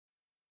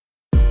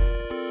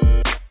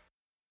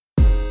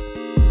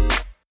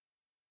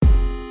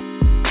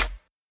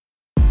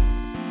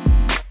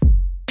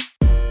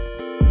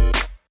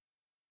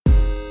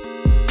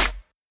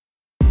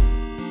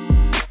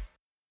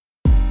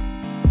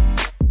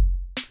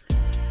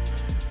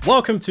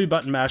Welcome to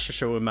Button Mash, a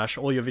show where we mash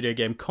all your video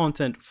game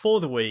content for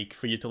the week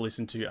for you to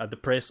listen to at the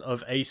press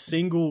of a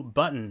single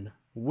button.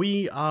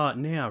 We are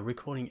now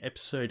recording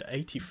episode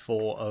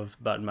 84 of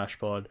Button Mash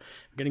Pod.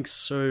 We're getting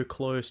so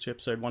close to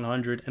episode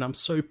 100 and I'm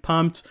so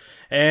pumped.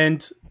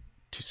 And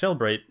to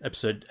celebrate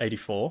episode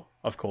 84,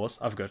 of course,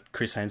 I've got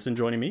Chris Hansen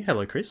joining me.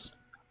 Hello, Chris.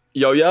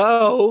 Yo,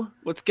 yo,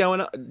 what's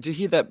going on? Did you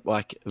hear that,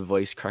 like,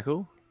 voice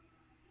crackle?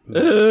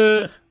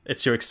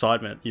 It's your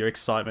excitement.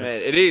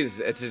 Man, it is.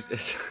 It's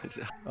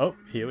Oh,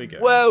 here we go.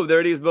 Whoa, there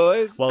it is,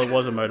 boys. Well, it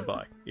was a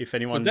motorbike. If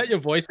anyone... Was that your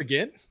voice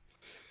again?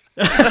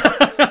 That's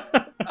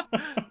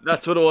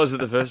what it was at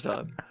the first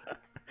time.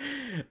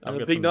 I've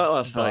got big some night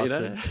last night,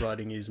 bastard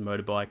riding his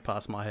motorbike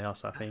past my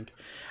house, I think.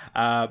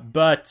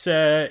 But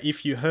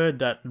if you heard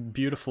that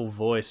beautiful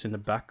voice in the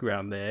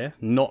background there,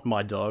 not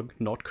my dog,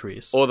 not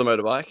Chris. Or the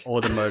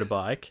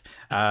motorbike.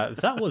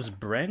 That was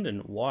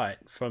Brandon White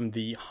from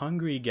the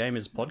Hungry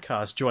Gamers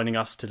podcast joining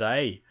us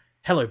today.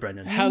 Hello,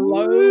 Brendan.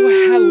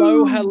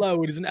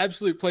 Hello. It is an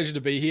absolute pleasure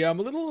to be here. I'm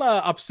a little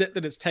upset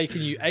that it's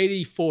taken you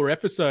 84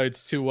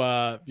 episodes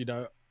to,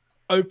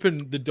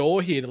 open the door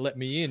here to let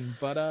me in.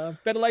 But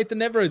better late than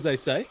never, as they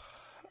say.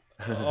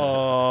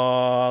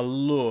 Oh,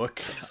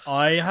 look,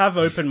 I have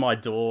opened my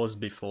doors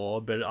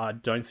before, but I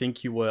don't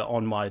think you were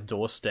on my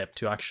doorstep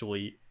to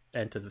actually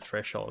enter the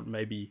threshold.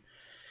 Maybe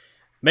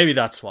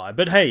that's why.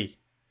 But hey,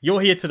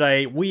 you're here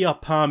today. We are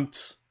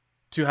pumped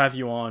to have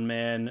you on,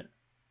 man.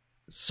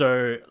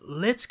 So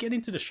let's get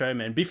into the show,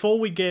 man. Before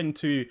we get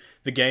into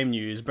the game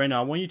news, Brendan,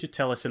 I want you to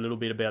tell us a little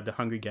bit about the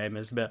Hungry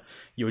Gamers, about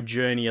your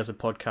journey as a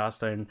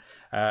podcaster, and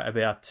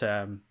about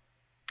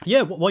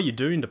what you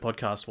do in the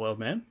podcast world,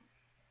 man.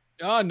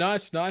 Oh,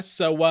 nice.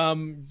 So,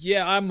 I'm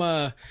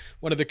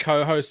one of the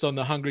co-hosts on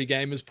the Hungry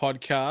Gamers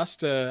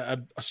podcast,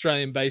 an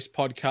Australian-based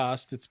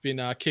podcast that's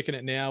been kicking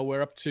it now.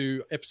 We're up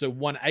to episode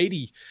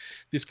 180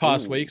 this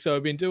past week. So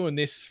I've been doing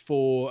this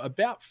for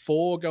about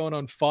 4 going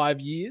on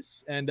 5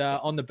 years. And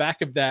on the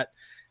back of that,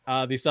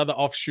 this other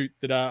offshoot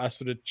that I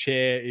sort of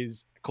chair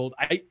is called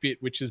 8-Bit,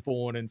 which is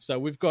born. And so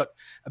we've got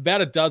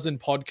about a dozen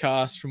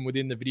podcasts from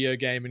within the video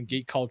game and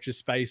geek culture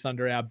space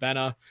under our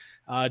banner,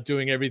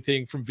 doing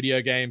everything from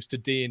video games to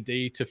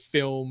D&D to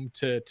film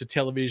to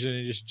television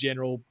and just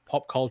general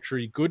pop culture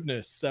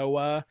goodness.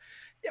 So,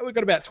 we've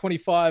got about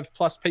 25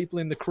 plus people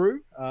in the crew.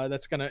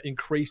 That's going to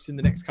increase in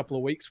the next couple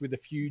of weeks with a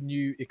few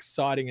new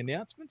exciting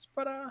announcements.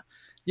 But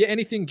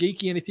anything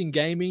geeky, anything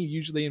gaming,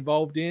 usually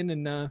involved in.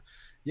 And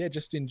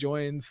just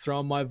enjoying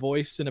throwing my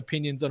voice and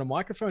opinions on a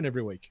microphone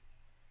every week.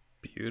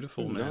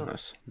 Beautiful, man.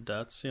 Nice.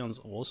 That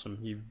sounds awesome.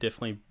 You've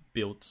definitely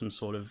built some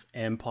sort of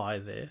empire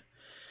there.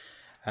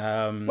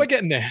 We're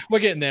getting there.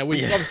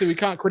 Obviously we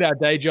can't quit our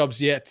day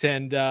jobs yet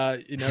and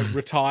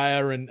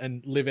retire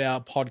and live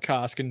our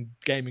podcast and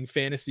gaming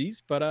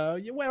fantasies. But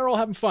we're all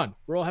having fun.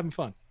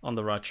 On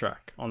the right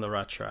track.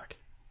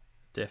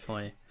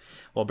 Definitely.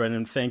 Well,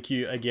 Brendan, thank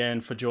you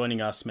again for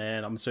joining us,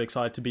 man. I'm so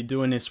excited to be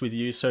doing this with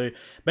you. So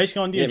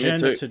basically on the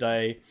agenda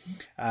today,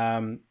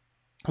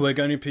 we're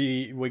going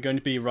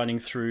to be running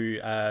through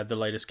the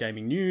latest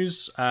gaming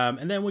news,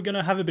 and then we're going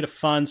to have a bit of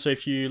fun. So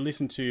if you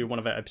listen to one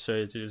of our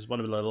episodes, it was one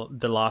of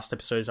the last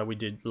episodes that we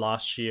did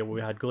last year where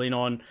we had Glenn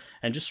on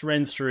and just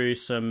ran through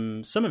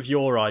some of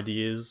your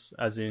ideas,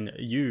 as in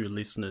you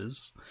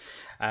listeners.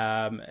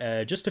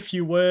 Just a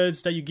few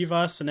words that you give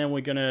us, and then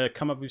we're going to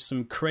come up with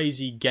some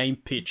crazy game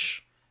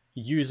pitch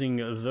using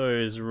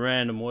those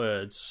random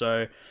words.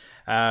 So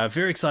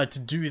very excited to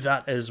do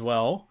that as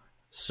well.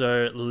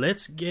 So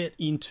let's get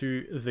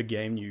into the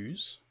game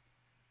news.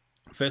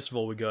 First of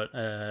all, we got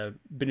a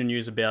bit of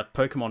news about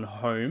Pokemon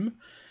Home,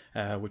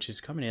 which is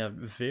coming out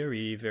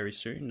very, very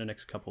soon, the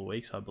next couple of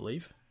weeks, I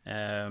believe.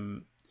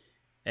 Basically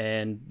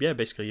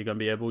you're going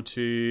to be able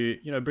to,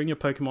 bring your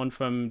Pokemon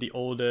from the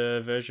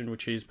older version,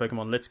 which is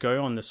Pokemon Let's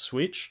Go on the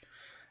Switch,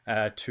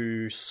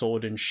 to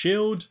Sword and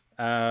Shield.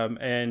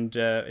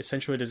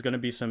 Essentially there's going to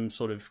be some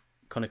sort of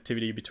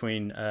connectivity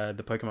between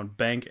the Pokemon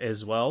Bank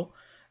as well.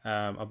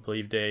 I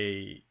believe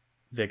they're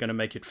going to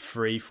make it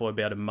free for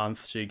about a month,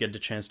 so you get the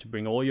chance to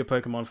bring all your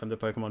Pokemon from the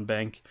Pokemon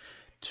Bank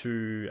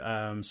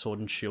to Sword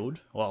and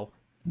Shield. Well,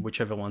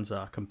 whichever ones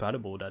are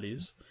compatible, that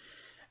is.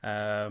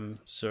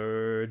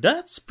 So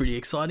that's pretty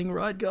exciting,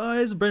 right,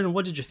 guys? Brendan,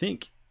 what did you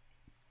think?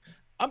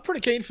 I'm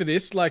pretty keen for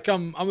this. Like,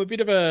 I'm a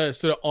bit of a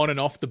sort of on and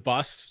off the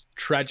bus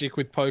tragic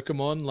with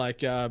Pokemon.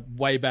 Like,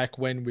 way back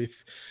when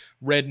with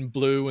Red and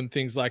Blue and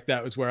things like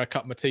that was where I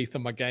cut my teeth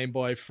on my Game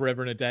Boy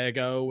forever and a day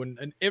ago.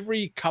 And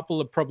every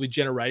couple of probably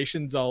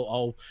generations,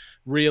 I'll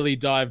really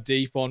dive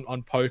deep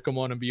on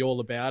Pokemon and be all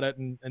about it.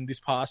 And this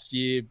past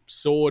year,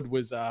 Sword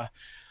was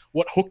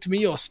what hooked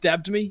me or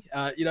stabbed me.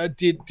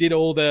 Did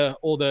all the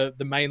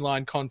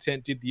mainline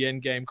content, did the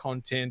end game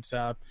content.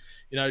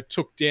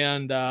 Took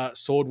down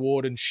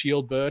Swordward and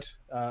Shieldbert,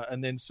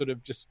 and then sort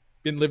of just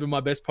been living my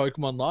best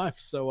Pokemon life.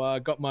 So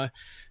got my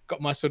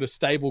sort of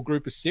stable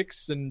group of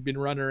 6 and been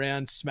running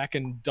around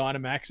smacking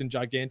Dynamax and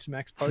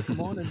Gigantamax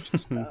Pokemon and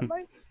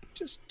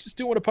just just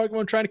doing what a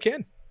Pokemon trainer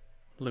can.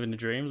 living a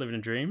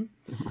dream.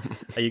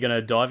 Are you going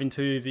to dive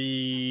into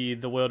the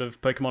world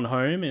of Pokemon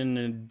Home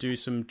and do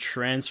some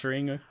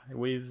transferring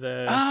with?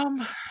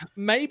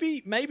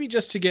 Maybe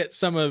just to get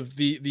some of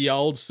the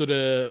old sort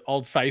of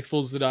old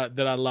faithfuls that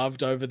I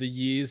loved over the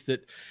years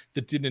that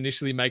didn't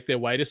initially make their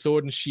way to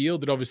Sword and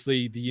Shield, that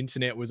obviously the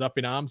internet was up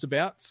in arms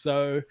about.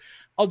 So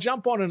I'll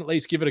jump on and at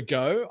least give it a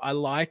go. I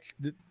like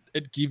that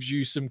it gives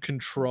you some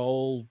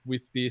control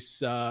with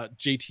this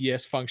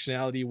GTS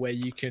functionality where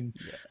you can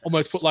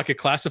almost put like a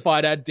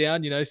classified ad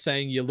down,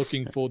 saying you're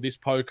looking for this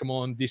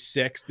Pokemon, this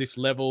sex, this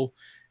level,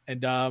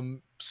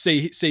 and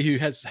see who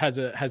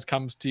has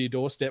comes to your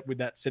doorstep with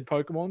that said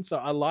Pokemon. So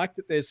I like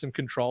that there's some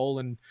control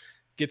and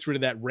gets rid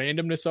of that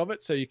randomness of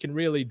it, so you can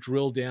really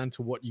drill down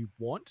to what you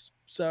want.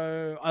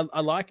 So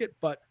I like it,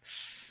 but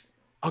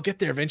I'll get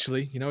there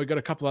eventually. We've got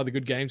a couple other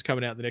good games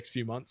coming out in the next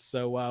few months,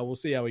 so we'll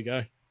see how we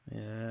go.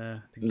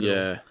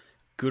 Yeah.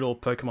 Good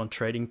old Pokemon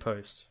trading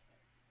post.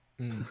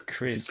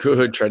 Chris. It's a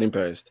good trading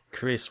post.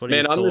 Chris, what are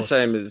your thoughts? I'm the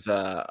same as,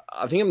 I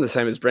think I'm the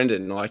same as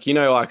Brendan. Like,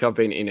 I've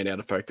been in and out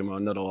of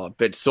Pokemon, not a lot,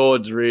 but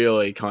Swords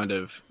really kind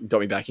of got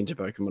me back into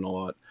Pokemon a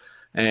lot.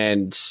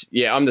 And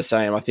yeah, I'm the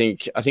same. I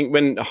think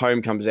when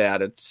Home comes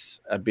out,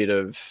 it's a bit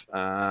of,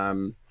 I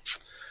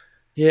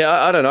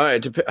don't know.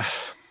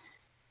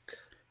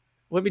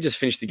 Let me just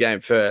finish the game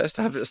first.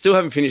 I still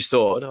haven't finished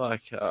Sword.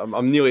 Like,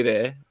 I'm nearly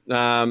there.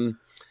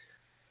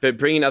 But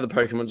bringing other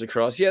Pokemons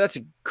across, that's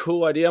a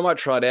cool idea. I might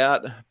try it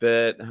out.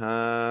 But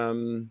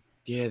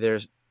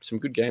there's some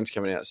good games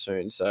coming out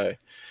soon. So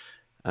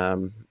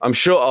I'm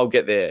sure I'll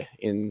get there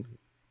in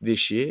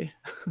this year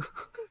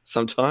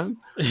sometime.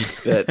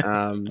 But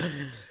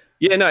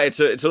it's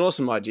an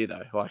awesome idea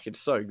though. Like,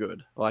 it's so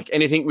good. Like,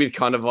 anything with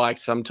kind of like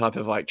some type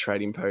of like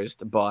trading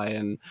post, buy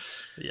and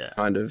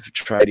kind of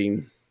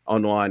trading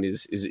online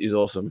is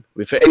awesome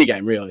for any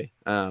game really.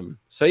 I'm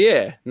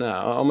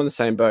on the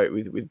same boat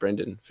with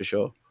Brendan for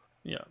sure.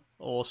 Yeah,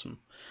 awesome.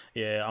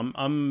 Yeah,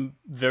 I'm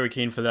very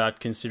keen for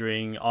that,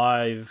 considering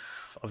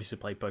I've obviously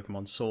played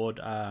Pokemon Sword.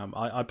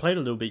 I played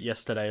a little bit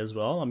yesterday as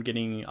well.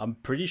 I'm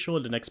pretty sure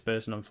the next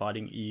person I'm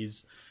fighting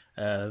is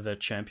the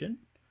champion.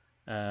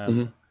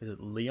 Is it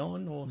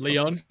Leon or something?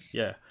 Leon?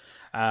 Yeah.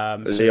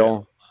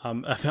 Leon.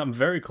 I'm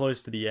very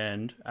close to the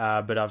end,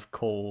 but I've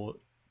caught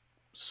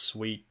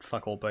sweet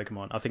fuck all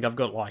Pokemon. I think I've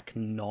got like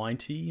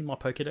 90 in my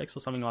Pokedex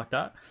or something like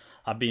that.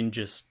 I've been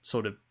just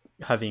sort of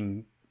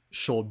having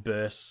short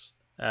bursts,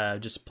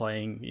 just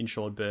playing in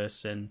short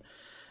bursts and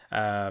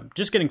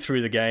just getting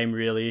through the game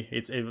really.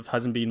 It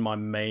hasn't been my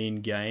main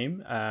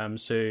game.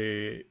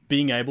 So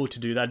being able to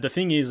do that, the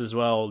thing is as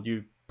well,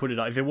 you put it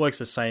up, if it works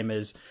the same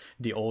as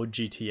the old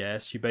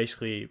GTS, you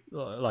basically,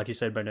 like you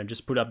said, Brendan,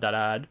 just put up that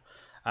ad,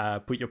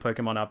 put your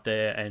Pokemon up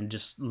there and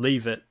just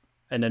leave it.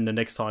 And then the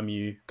next time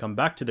you come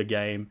back to the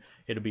game,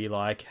 it'll be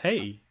like,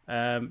 hey,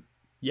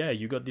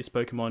 you got this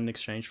Pokemon in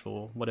exchange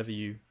for whatever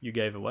you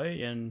gave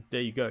away, and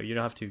there you go. You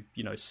don't have to,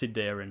 sit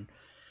there and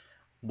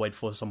wait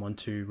for someone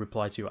to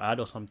reply to your ad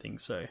or something.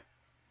 So,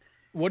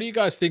 what do you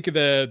guys think of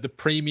the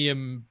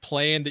premium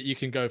plan that you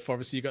can go for?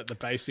 Obviously, you got the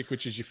basic,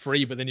 which is your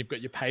free, but then you've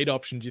got your paid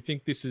option. Do you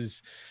think this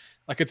is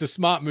it's a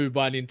smart move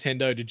by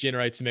Nintendo to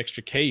generate some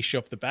extra quiche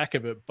off the back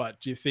of it?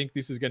 But do you think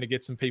this is going to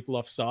get some people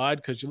offside?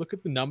 Because you look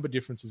at the number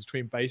differences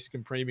between basic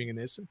and premium, and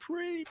there's some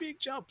pretty big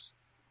jumps.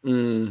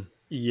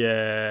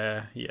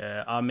 Yeah.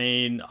 I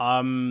mean,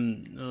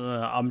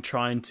 I'm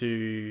trying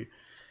to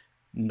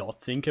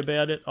not think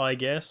about it, I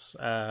guess.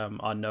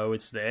 I know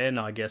it's there, and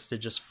I guess they're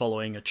just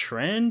following a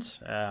trend,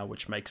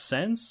 which makes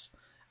sense.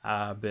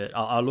 But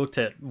I looked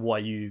at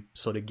what you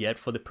sort of get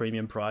for the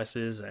premium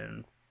prices,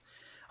 and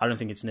I don't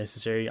think it's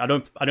necessary. I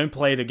don't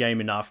play the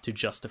game enough to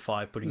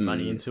justify putting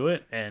money into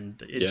it,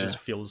 and it just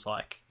feels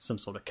like some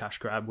sort of cash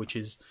grab, which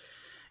is,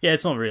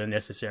 it's not really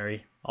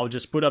necessary. I'll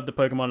just put up the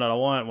Pokemon that I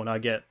want. When I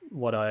get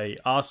what I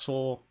asked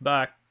for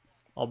back,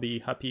 I'll be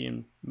happy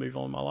and move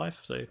on with my life.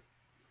 So,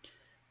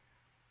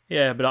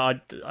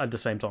 but at the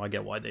same time, I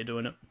get why they're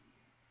doing it.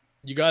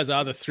 You guys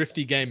are the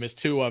thrifty gamers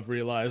too, I've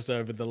realized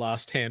over the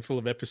last handful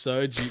of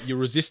episodes. You're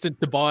resistant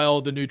to buy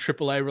all the new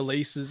AAA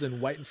releases and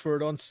waiting for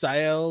it on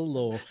sale,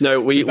 or no,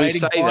 we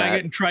say buying that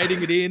it and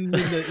trading it in the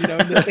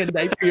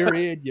 10-day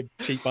period. You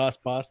cheap ass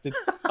bastards.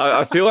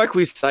 I feel like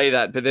we say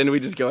that, but then we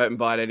just go out and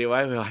buy it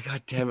anyway. We're like,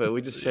 God damn it,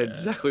 we just said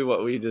exactly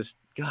what we just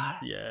got.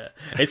 Yeah,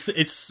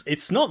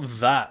 it's not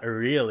that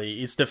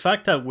really. It's the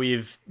fact that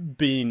we've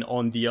been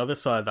on the other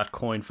side of that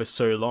coin for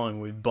so long.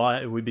 We've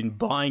been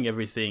buying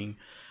everything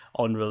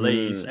on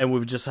release, and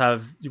we just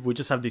have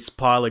this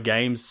pile of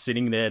games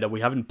sitting there that we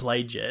haven't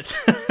played yet.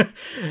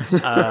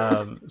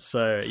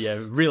 So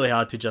really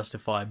hard to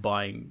justify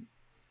buying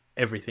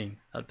everything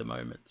at the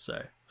moment.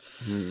 So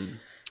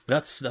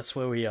that's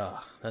where we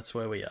are.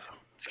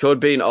 It's called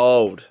being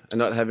old and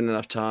not having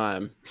enough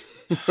time.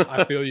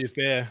 I feel you's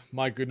there.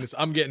 My goodness,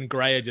 I'm getting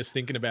grayer just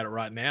thinking about it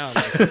right now.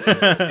 Like,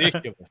 it's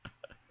ridiculous.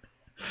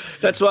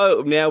 That's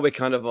why now we're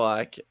kind of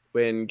like,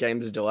 when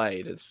games are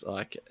delayed, it's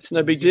like, it's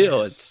no big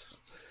deal. It's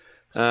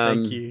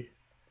thank you.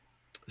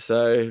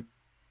 So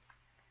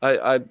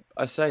I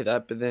say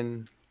that, but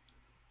then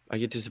I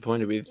get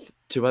disappointed with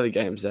 2 other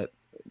games that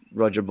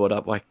Roger brought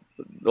up like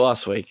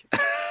last week.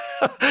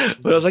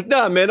 But I was like,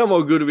 nah, man, I'm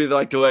all good with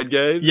like delayed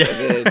games. Yeah.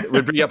 And then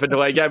we'd bring up a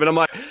delayed game, and I'm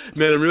like,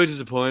 man, I'm really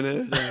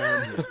disappointed.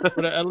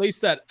 But at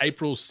least that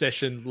April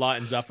session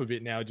lightens up a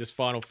bit now. Just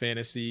Final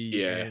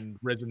Fantasy and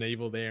Resident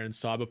Evil there, and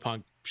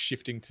Cyberpunk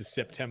shifting to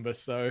September.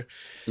 So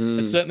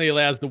it certainly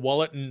allows the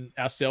wallet and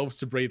ourselves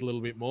to breathe a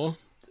little bit more.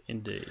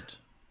 Indeed.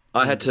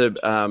 I had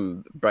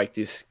to break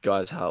this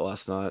guy's heart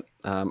last night.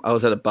 I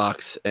was at a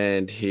Bucks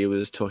and he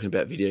was talking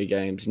about video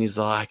games, and he's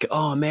like,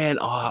 oh man,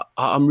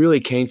 I'm really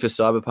keen for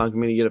Cyberpunk. I'm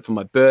going to get it for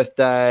my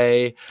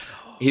birthday.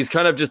 He's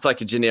kind of just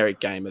like a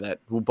generic gamer that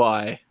will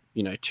buy,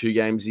 2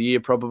 games a year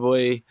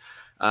probably.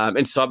 And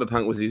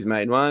Cyberpunk was his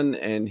main one,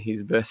 and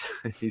his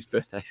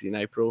birthday's in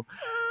April.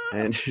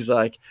 And he's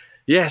like,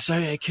 yeah, so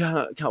I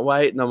can't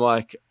wait. And I'm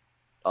like,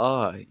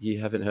 oh, you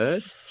haven't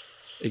heard?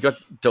 It got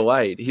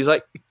delayed. He's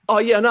like, oh,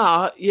 I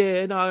know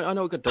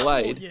it got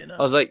delayed.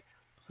 I was like,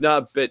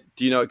 no, but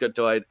do you know it got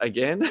delayed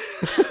again?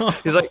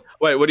 He's like,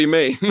 wait, what do you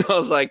mean? I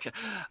was like,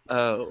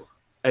 oh.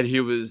 And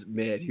he was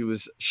mad. He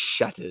was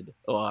shattered.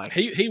 Like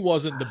he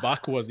wasn't the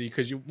buck, was he?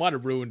 Because you might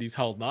have ruined his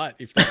whole night.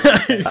 If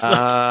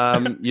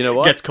that you know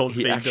what? Gets cold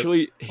he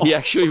feet.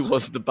 actually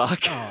was the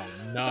buck. Oh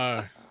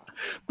no!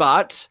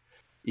 But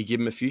you give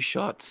him a few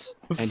shots,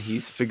 and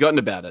he's forgotten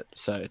about it.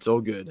 So it's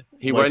all good.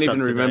 He won't Wakes up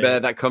even today, remember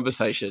that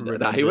conversation.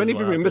 No, he won't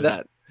even remember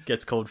that.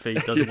 Gets cold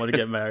feet. Doesn't want to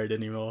get married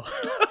anymore.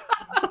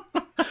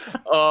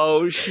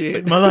 Oh shit! It's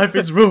like, my life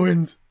is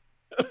ruined.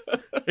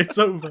 It's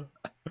over.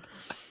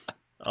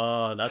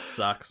 Oh, that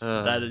sucks.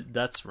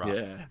 That's rough.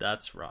 Yeah.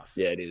 That's rough.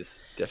 Yeah, it is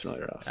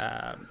definitely rough.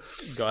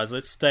 Guys,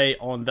 let's stay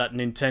on that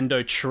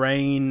Nintendo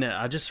train.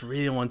 I just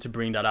really want to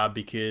bring that up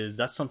because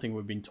that's something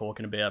we've been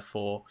talking about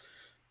for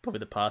probably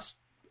the past.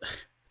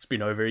 It's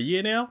been over a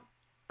year now.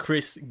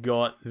 Chris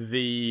got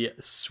the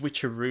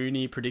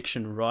Switcheroony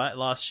prediction right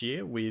last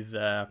year with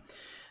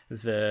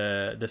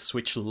the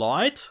Switch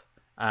Lite.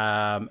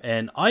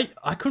 And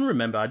I couldn't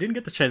remember. I didn't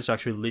get the chance to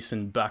actually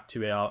listen back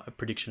to our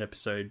prediction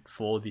episode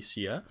for this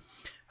year.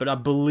 But I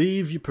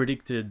believe you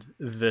predicted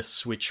the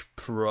Switch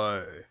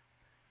Pro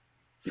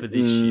for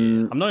this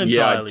year. I'm not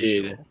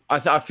entirely sure.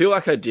 I feel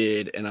like I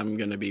did, and I'm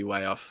going to be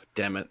way off.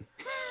 Damn it.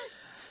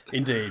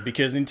 Indeed,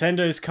 because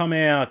Nintendo's come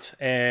out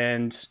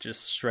and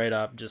just straight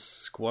up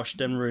just squashed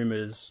them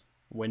rumors.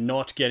 We're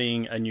not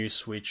getting a new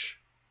Switch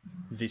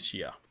this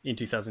year in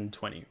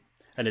 2020.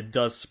 And it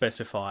does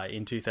specify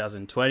in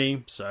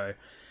 2020, so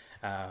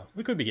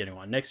we could be getting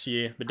one next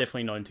year, but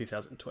definitely not in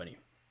 2020.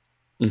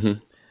 Mm-hmm.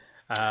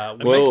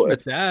 It makes me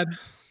sad.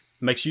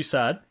 Makes you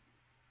sad?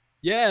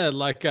 Yeah,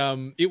 like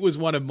it was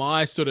one of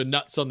my sort of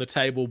nuts on the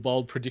table,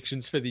 bold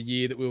predictions for the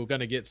year that we were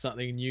going to get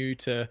something new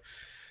to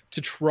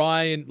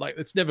try and like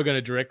it's never going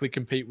to directly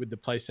compete with the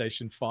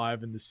PlayStation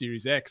 5 and the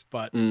Series X,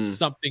 but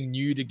something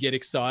new to get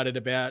excited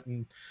about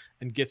and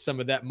get some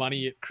of that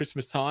money at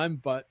Christmas time.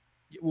 But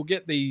we'll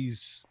get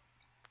these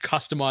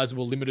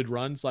customizable limited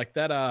runs like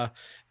that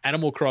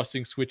Animal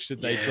Crossing Switch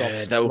that they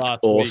dropped that looked last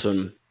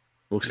awesome. week.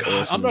 Looks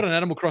awesome. I'm not an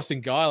Animal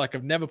Crossing guy. Like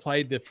I've never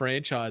played the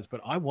franchise, but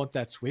I want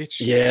that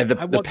Switch. Yeah,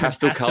 the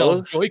pastel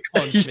colors.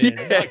 Joy-Cons,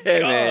 man.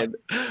 Man.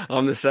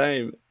 I'm the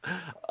same.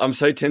 I'm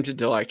so tempted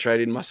to like trade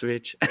in my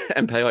Switch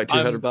and pay like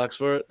 $200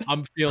 for it.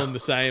 I'm feeling the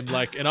same.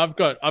 Like, and I've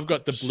got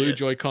the blue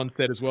Joy-Con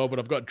set as well, but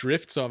I've got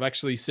Drift, so I've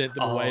actually sent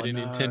them away to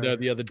Nintendo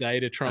the other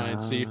day to try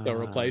and see if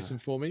they'll replace them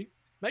for me.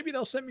 Maybe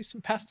they'll send me some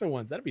pastel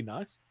ones. That'd be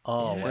nice.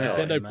 Oh, yeah. wow.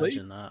 Nintendo, imagine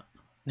please. That.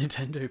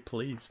 Nintendo,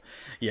 please.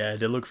 Yeah,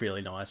 they look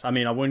really nice. I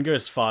mean, I wouldn't go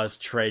as far as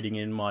trading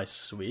in my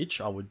Switch.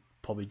 I would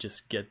probably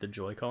just get the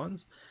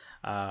Joy-Cons.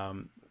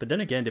 But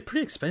then again, they're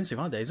pretty expensive,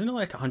 aren't they? Isn't it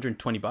like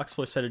 $120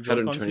 for a set of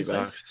Joy-Cons?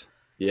 $120.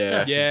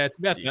 Yeah. It's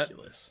about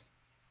ridiculous.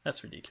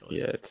 That's ridiculous.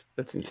 Yeah,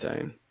 that's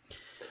insane.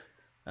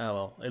 Oh,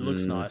 well, it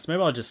looks nice.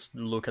 Maybe I'll just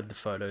look at the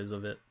photos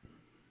of it.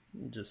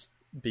 Just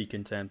be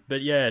content.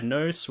 But yeah,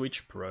 no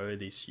Switch Pro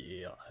this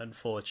year,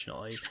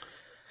 unfortunately.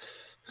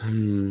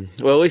 Well,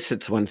 at least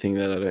it's one thing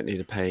that I don't need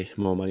to pay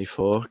more money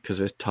for because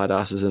we're tight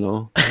asses and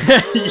all.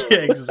 Yeah,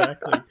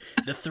 exactly.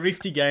 The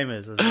thrifty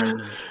gamers.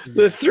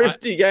 The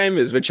thrifty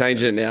gamers. We're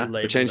changing it now.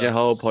 We're changing our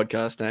whole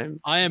podcast name.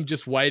 I am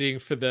just waiting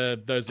for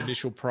those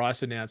initial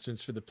price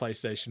announcements for the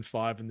PlayStation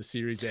 5 and the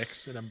Series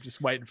X, and I'm just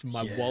waiting for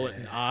my wallet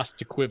and ass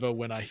to quiver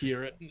when I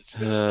hear it. It's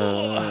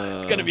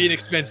going to be an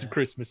expensive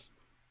Christmas.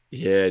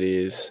 Yeah, it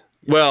is.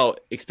 Well,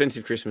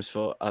 expensive Christmas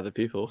for other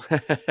people.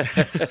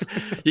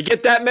 You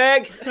get that,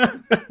 Meg?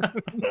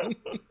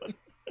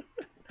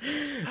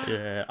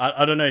 Yeah,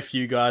 I don't know if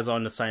you guys are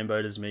on the same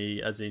boat as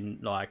me, as in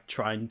like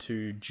trying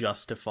to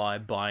justify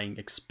buying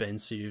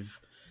expensive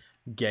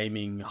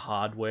gaming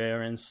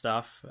hardware and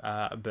stuff.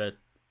 But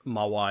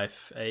my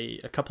wife,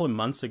 a couple of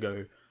months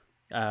ago,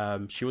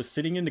 she was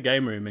sitting in the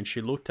game room and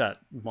she looked at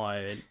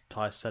my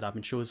entire setup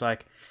and she was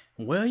like,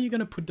 "Where are you going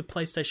to put the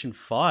PlayStation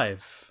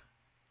 5?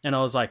 And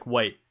I was like,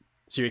 "Wait.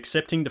 So you're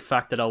accepting the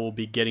fact that I will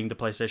be getting the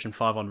PlayStation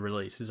 5 on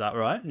release, is that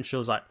right?" And she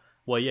was like,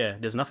 "Well, yeah,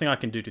 there's nothing I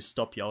can do to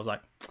stop you." I was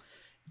like,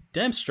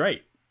 damn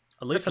straight.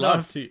 At least I don't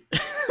have to...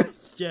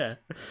 Yeah.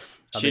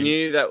 She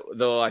knew that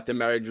the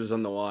marriage was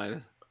on the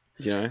line,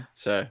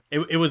 so.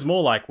 It was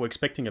more like we're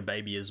expecting a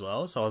baby as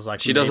well. So I was like,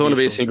 she doesn't want to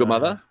be a single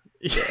mother?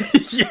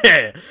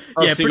 Yeah.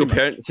 Oh, yeah, single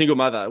parent, single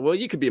mother. Well,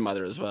 you could be a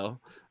mother as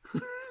well.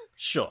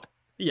 Sure.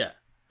 Yeah.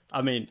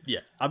 I mean,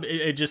 yeah.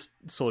 It just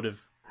sort of,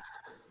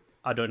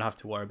 I don't have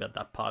to worry about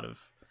that part of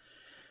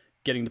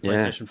getting the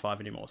PlayStation 5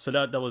 anymore. So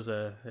that was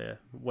a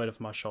weight off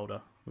my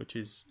shoulder, which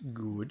is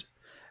good.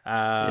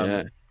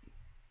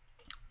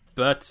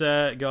 But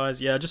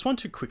guys, I just want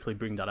to quickly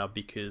bring that up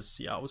because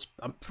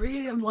I'm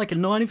like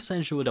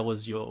 90% sure that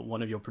was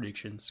one of your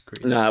predictions,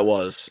 Chris. No, it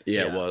was.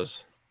 Yeah, it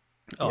was.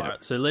 All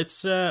right, so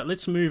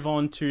let's move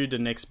on to the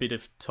next bit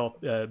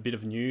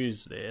of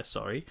news there.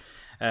 Sorry,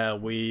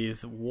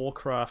 with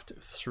Warcraft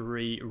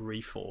 3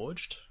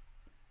 Reforged.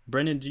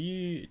 Brendan, do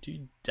you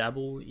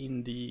dabble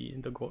in the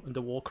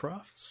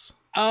Warcrafts?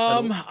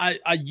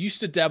 I used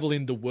to dabble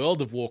in the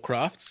World of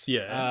Warcrafts,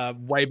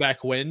 way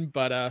back when,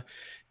 but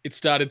it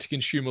started to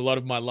consume a lot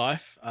of my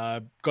life.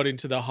 Got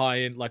into the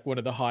high end, like one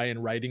of the high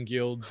end raiding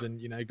guilds,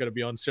 and you got to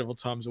be on several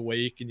times a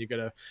week, and you got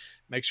to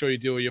make sure you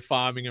do all your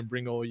farming and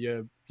bring all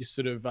your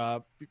sort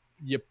of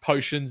your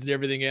potions and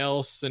everything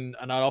else. And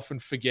I often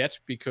forget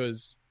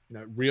because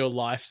real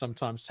life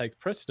sometimes takes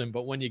precedent.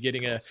 But when you're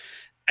getting a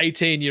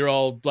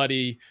 18-year-old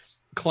bloody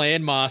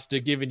clan master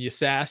giving you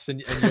sass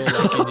and you're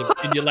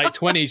like in your late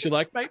 20s, you're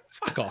like, mate,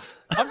 fuck off.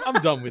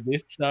 I'm done with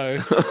this. So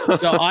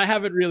I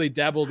haven't really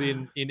dabbled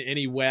in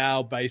any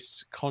WoW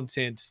based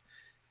content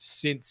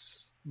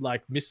since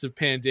like Mists of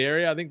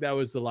Pandaria. I think that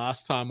was the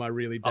last time I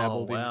really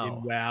dabbled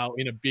in WoW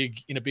in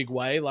a big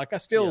way. Like I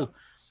still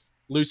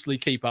loosely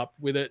keep up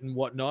with it and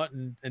whatnot.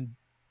 And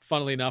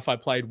funnily enough, I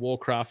played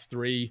Warcraft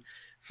 3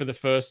 for the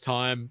first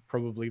time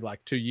probably like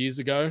 2 years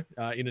ago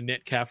in a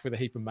net cafe with a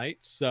heap of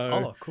mates.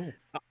 So cool.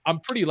 I'm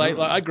pretty late.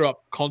 Like I grew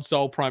up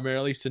console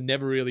primarily, so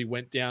never really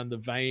went down the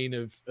vein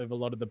of a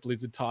lot of the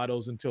Blizzard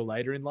titles until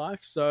later in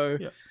life. So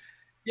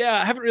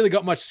I haven't really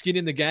got much skin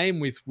in the game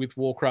with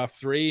Warcraft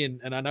 3,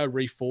 and I know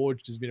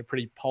Reforged has been a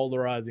pretty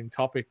polarizing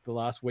topic the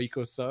last week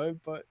or so,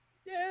 but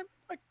yeah,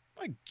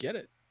 I get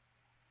it.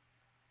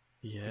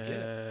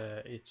 Yeah,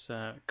 it's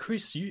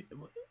Chris, did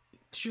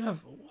you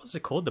have, what was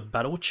it called? The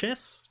battle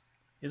chest?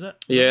 Is it?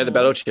 The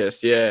battle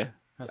chest, yeah.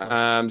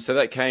 So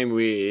that came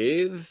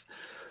with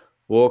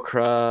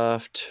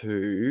Warcraft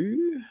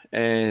 2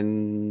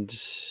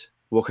 and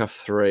Warcraft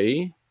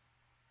 3.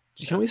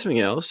 Did you come with something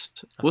else?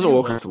 Wasn't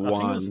Warcraft 1? I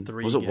think it was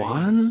 3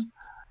 games.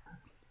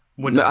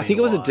 1? No, I think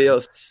it was a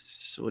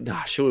DLC.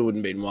 Nah, sure it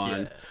wouldn't have been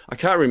 1. Yeah. I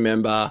can't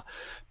remember,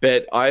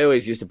 but I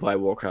always used to play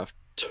Warcraft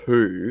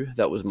 2.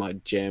 That was my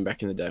jam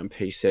back in the day on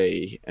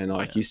PC, and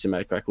I used to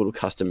make like little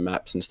custom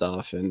maps and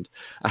stuff, and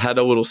I had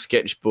a little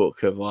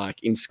sketchbook of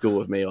like in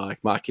school of me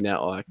like marking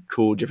out like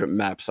cool different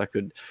maps I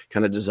could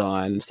kind of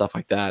design and stuff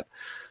like that.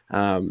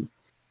 And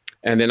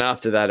then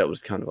after that it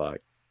was kind of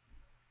like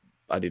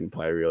I didn't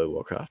play really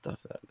Warcraft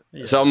after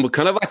that. So I'm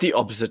kind of like the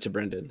opposite to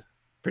Brendan,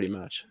 pretty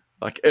much.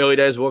 Like early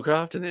days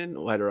Warcraft, and then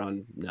later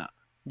on nah.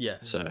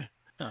 So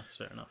that's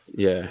fair enough.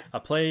 I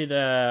played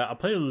a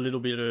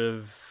little bit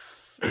of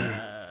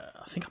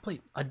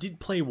I did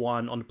play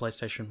 1 on the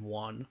PlayStation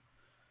 1.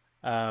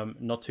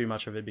 Not too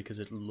much of it because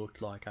it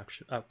looked like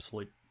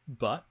absolute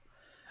butt.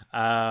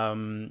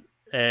 And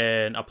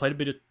I played a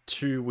bit of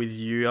 2 with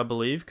you, I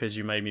believe, because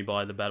you made me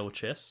buy the battle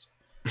chest.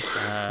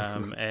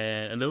 And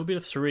a little bit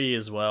of 3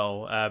 as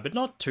well, but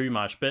not too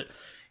much. But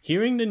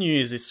hearing the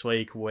news this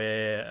week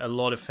where a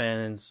lot of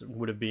fans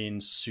would have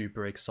been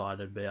super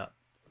excited about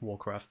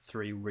Warcraft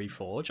 3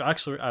 Reforged.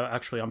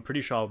 Actually, I'm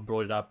pretty sure I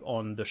brought it up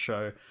on the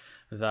show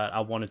that I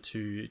wanted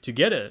to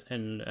get it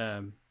and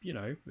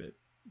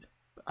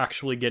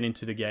actually get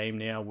into the game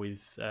now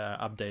with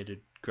updated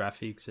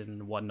graphics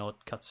and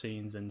whatnot,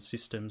 cutscenes and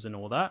systems and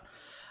all that.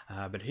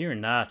 But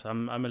hearing that,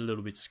 I'm a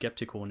little bit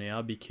skeptical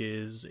now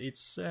because it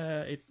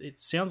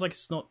sounds like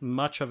it's not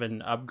much of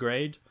an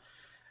upgrade.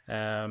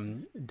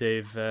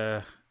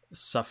 They've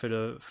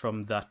suffered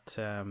from that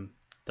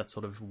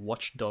sort of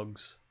Watch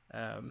Dogs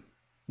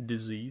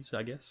disease,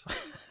 I guess,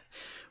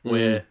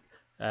 where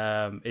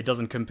it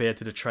doesn't compare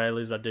to the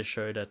trailers that they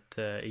showed at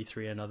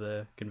E3 and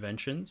other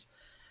conventions.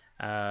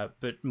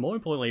 But more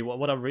importantly,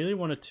 what I really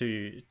wanted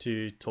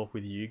to talk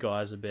with you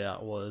guys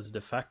about was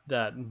the fact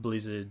that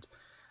Blizzard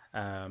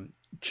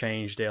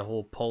changed their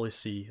whole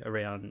policy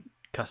around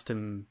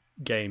custom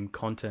game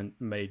content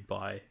made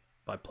by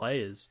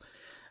players,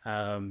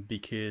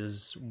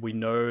 because we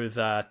know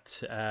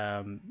that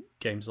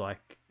games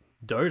like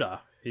Dota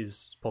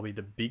is probably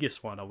the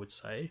biggest one, I would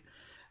say,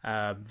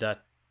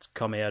 that's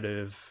come out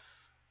of...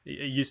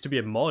 It used to be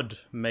a mod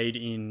made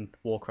in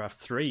Warcraft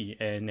 3,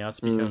 and now it's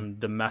become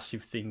the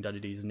massive thing that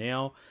it is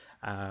now,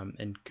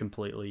 and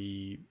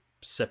completely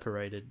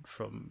separated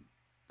from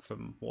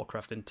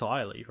Warcraft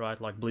entirely, right?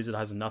 Like Blizzard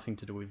has nothing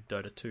to do with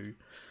Dota 2.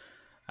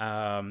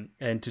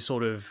 And to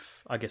sort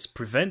of, I guess,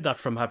 prevent that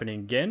from happening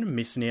again,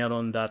 missing out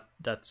on that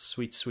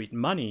sweet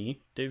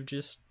money, they've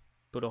just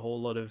put a whole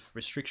lot of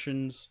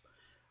restrictions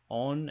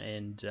on,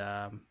 and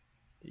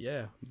we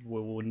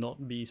will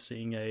not be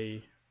seeing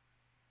a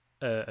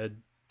a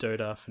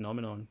Dota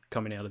phenomenon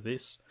coming out of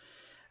this.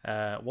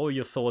 What were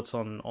your thoughts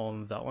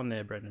on that one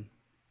there, Brendan?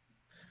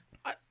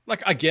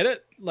 I get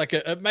it. Like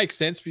it makes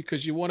sense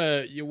because you want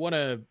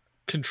to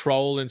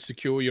control and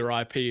secure your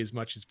IP as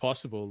much as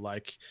possible.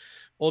 Like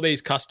all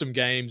these custom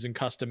games and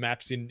custom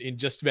maps in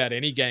just about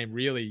any game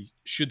really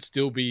should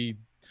still be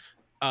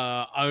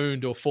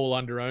owned or fall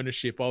under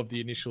ownership of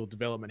the initial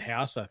development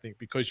house, I think,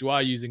 because you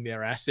are using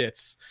their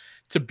assets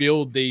to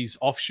build these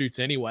offshoots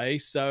anyway.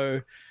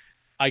 So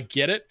I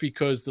get it,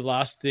 because the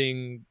last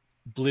thing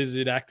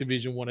Blizzard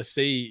Activision want to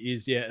see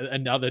is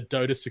another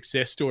Dota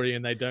success story,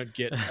 and they don't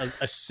get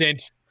a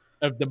cent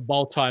of the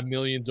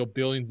multi-millions or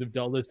billions of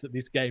dollars that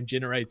this game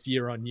generates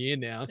year on year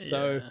now.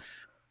 So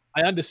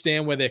I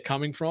understand where they're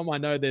coming from. I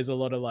know there's a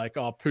lot of like,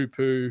 oh,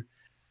 poo-poo,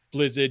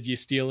 Blizzard, you're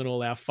stealing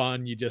all our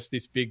fun. You're just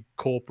this big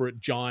corporate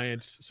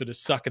giant sort of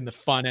sucking the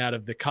fun out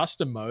of the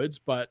custom modes.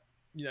 But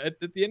you know, at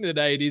the end of the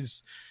day, it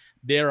is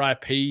their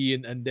IP,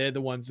 and they're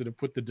the ones that have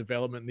put the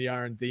development and the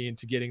R&D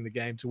into getting the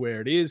game to where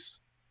it is.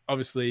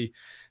 Obviously,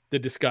 the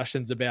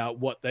discussions about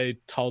what they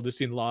told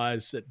us in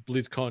lies at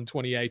BlizzCon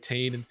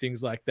 2018 and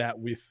things like that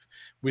with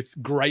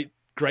great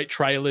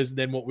trailers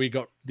than what we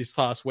got this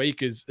last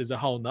week is a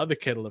whole nother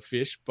kettle of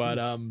fish. But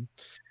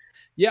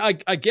yeah,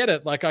 I get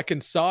it. Like I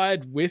can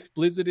side with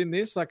Blizzard in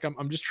this. Like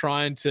I'm just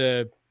trying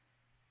to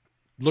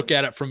look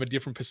at it from a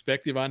different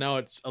perspective. I know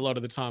it's a lot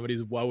of the time it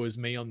is woe is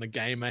me on the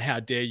gamer.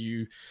 How dare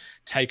you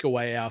take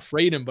away our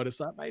freedom? But it's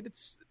like, mate,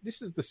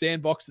 this is the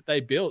sandbox that they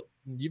built.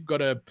 You've got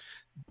to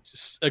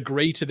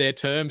agree to their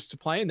terms to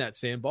play in that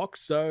sandbox.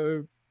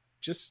 So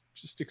just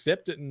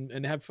accept it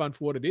and have fun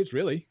for what it is,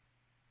 really.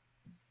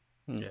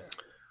 Yeah.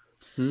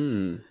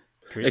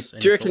 Chris, do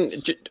you reckon?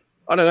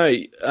 I don't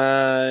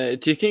know.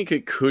 Do you think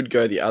it could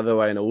go the other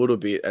way in a little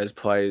bit, as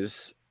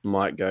players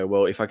might go,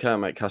 well, if I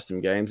can't make custom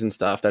games and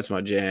stuff, that's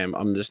my jam.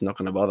 I'm just not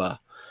going to bother.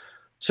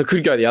 So it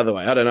could go the other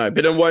way. I don't know,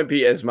 but it won't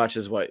be as much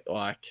as what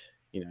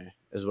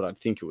as what I'd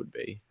think it would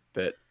be.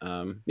 But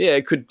yeah,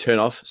 it could turn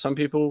off some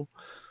people.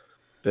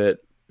 But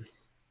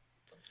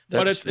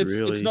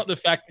it's not the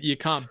fact that you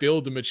can't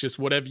build them. It's just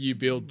whatever you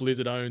build,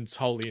 Blizzard owns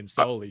wholly and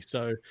solely.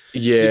 So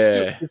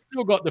yeah, you've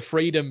still got the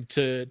freedom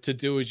to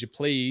do as you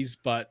please.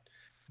 But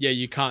yeah,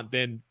 you can't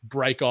then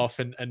break off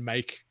and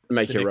make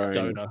your own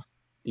Dota.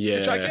 Yeah,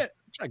 which I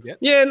get.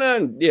 Yeah,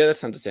 no, yeah,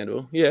 that's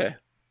understandable. Yeah.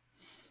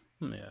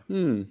 Yeah.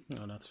 Oh,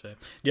 that's fair.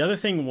 The other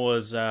thing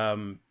was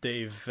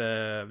they've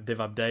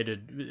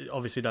updated.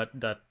 Obviously,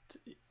 that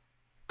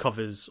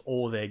covers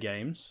all their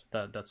games.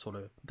 That sort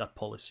of that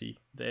policy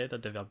there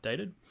that they've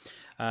updated,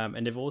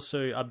 and they've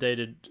also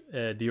updated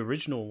the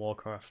original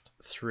Warcraft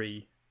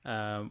 3,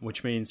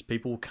 which means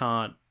people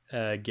can't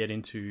get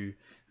into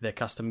their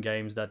custom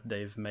games that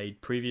they've made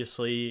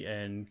previously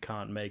and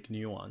can't make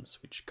new ones,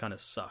 which kind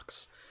of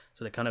sucks.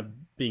 So they're kind of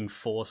being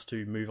forced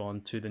to move on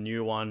to the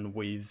new one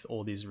with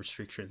all these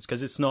restrictions,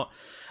 because it's not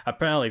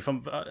apparently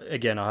from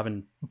again, I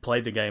haven't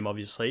played the game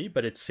obviously,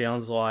 but it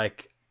sounds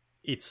like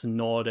it's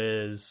not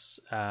as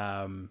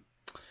I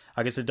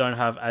guess they don't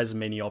have as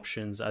many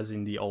options as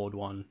in the old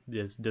one.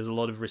 There's a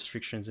lot of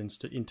restrictions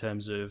in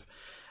terms of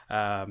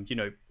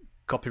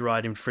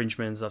copyright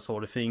infringements, that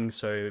sort of thing.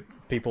 So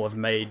people have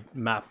made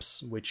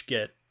maps which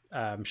get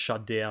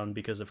shut down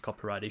because of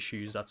copyright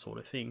issues, that sort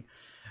of thing.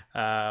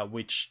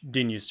 Which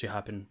didn't used to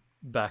happen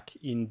back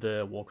in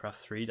the Warcraft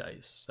 3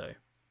 days. So,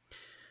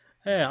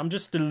 yeah, I'm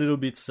just a little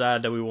bit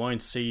sad that we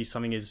won't see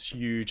something as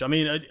huge. I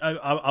mean,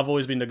 I've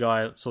always been the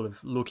guy sort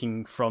of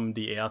looking from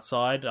the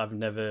outside. I've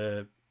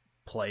never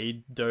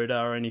played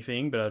Dota or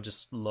anything, but I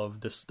just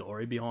love the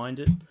story behind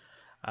it.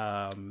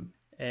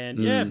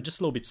 Yeah, just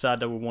a little bit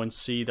sad that we won't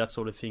see that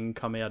sort of thing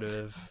come out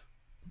of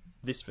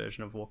this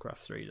version of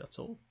Warcraft 3, that's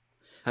all.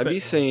 Have you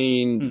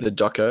seen the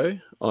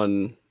doco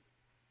on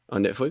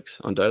Netflix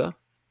on Dota?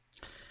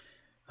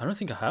 I don't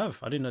think I have.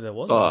 I didn't know there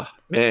was. Oh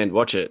man,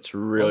 watch it. It's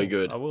really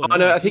good.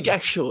 I think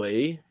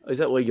actually, is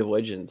that League of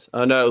Legends?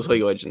 Oh no, it was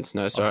League of Legends.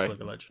 No, sorry. League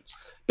of Legends.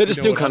 But it's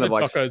still kind of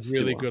like. Doco is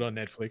really good on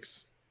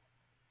Netflix.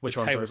 Which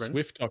one? Taylor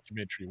Swift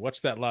documentary.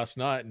 Watched that last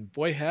night, and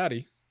boy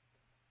howdy,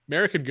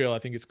 American Girl, I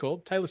think it's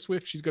called. Taylor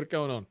Swift. She's got it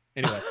going on.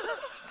 Anyway.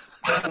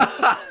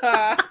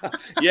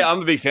 Yeah,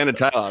 I'm a big fan of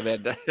Taylor,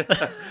 man.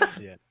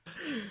 Yeah.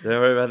 Don't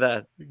worry about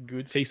that.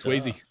 Good T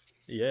Sweezy.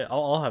 Yeah,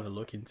 I'll have a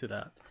look into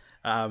that.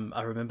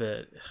 I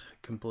remember,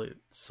 complete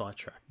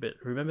sidetrack, but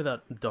remember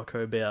that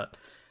doco about,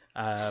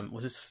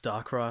 was it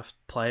StarCraft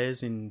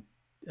players in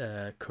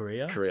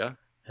Korea?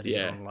 Heading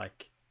on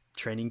like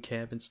training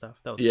camp and stuff.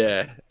 That was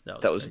crazy.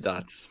 That was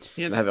nuts.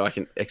 Yeah, they have like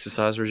an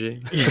exercise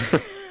regime.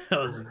 That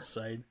was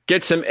insane.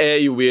 Get some air,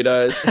 you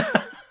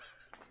weirdos.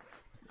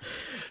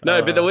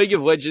 No, but the League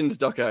of Legends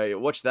doco,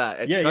 watch that.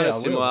 It's kind of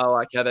similar,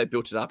 like how they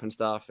built it up and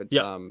stuff. It's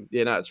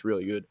it's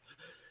really good.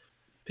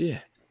 But yeah.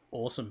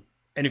 Awesome.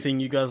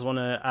 Anything you guys want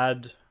to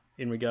add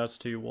in regards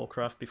to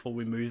Warcraft before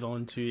we move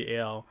on to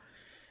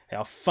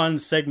our fun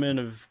segment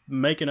of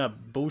making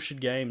up bullshit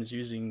games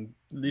using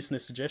listener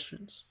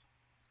suggestions?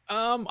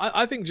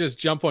 I think just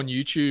jump on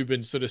YouTube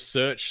and sort of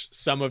search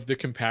some of the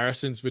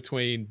comparisons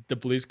between the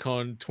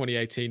BlizzCon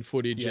 2018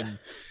 footage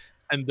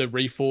and the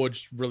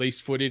reforged release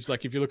footage.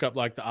 Like if you look up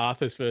like the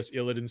Arthas versus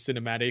Illidan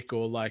cinematic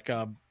or like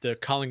the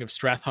culling of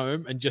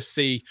Stratholme and just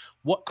see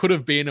what could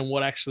have been and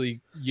what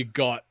actually you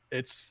got,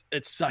 it's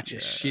such a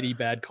shitty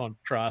bad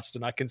contrast,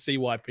 and I can see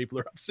why people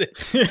are upset.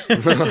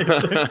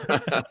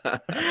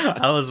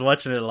 I was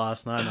watching it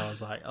last night and I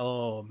was like,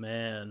 oh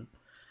man.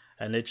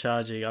 And they're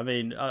charging. I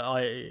mean,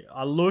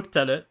 I looked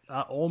at it,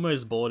 I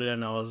almost bought it,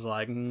 and I was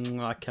like,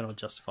 I cannot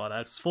justify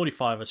that. It's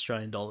 45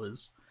 Australian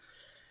dollars.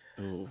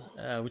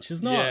 Which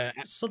is not,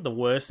 it's not the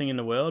worst thing in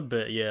the world,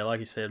 but yeah, like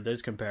you said,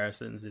 those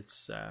comparisons,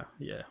 it's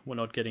we're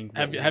not getting.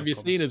 Have you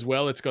seen as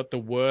well? It's got the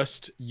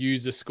worst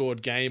user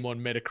scored game on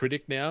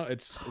Metacritic now.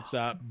 It's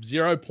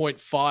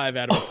 0.5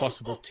 out of a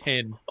possible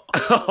 10.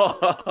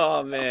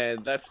 Oh man,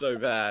 that's so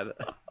bad.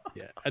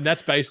 Yeah, and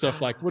that's based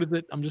off like, what is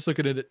it? I'm just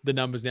looking at the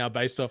numbers now,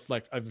 based off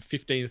like over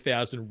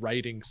 15,000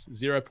 ratings,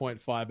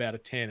 0.5 out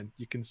of 10. And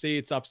you can see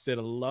it's upset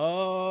a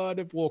lot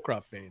of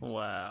Warcraft fans.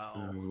 Wow.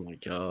 Oh my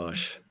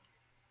gosh.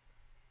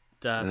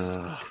 That's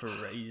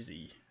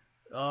crazy.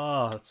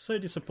 Oh, it's so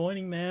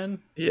disappointing,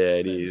 man. Yeah, it's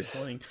it so is.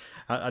 Disappointing.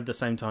 At the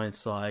same time,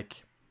 it's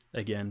like,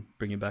 again,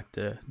 bringing back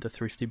the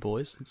thrifty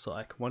boys. It's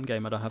like one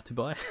game I don't have to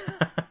buy.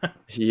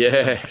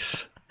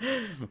 Yes.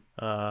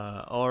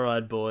 All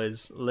right,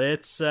 boys.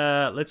 Let's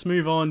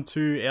move on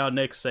to our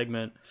next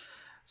segment.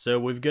 So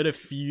we've got a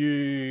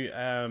few,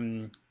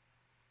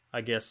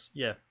 I guess,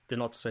 they're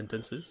not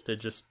sentences. They're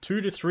just 2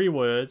 to 3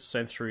 words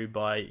sent through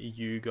by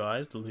you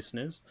guys, the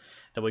listeners,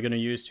 that we're going to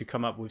use to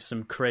come up with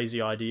some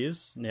crazy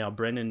ideas. Now,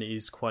 Brennan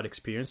is quite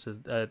experienced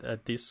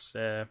at this,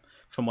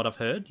 from what I've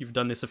heard. You've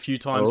done this a few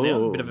times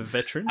now, a bit of a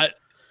veteran.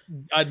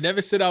 I'd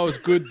never said I was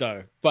good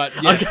though, but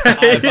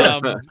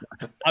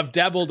I've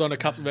dabbled on a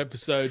couple of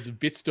episodes of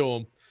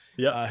Bitstorm,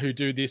 who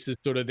do this as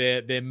sort of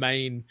their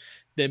main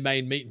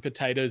meat and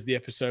potatoes, the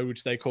episode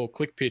which they call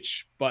Click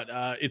Pitch, but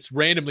it's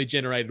randomly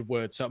generated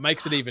words, so it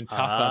makes it even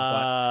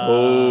tougher.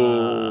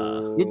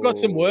 But we've got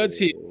some words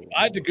here.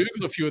 I had to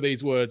Google a few of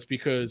these words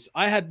because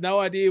I had no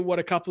idea what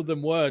a couple of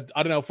them were.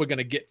 I don't know if we're going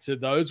to get to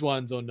those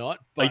ones or not.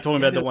 But are you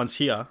talking about the ones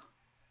here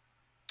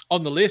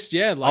on the list?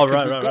 Yeah. Like,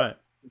 right.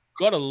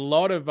 Got a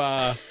lot of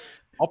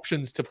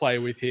options to play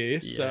with here,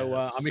 so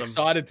I'm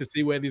excited to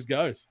see where this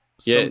goes.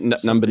 Yeah,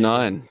 number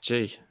 9.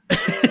 Gee.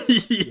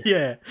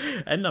 Yeah,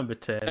 and number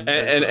 10.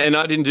 And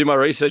I didn't do my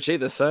research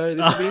either, so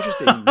this will be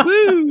interesting.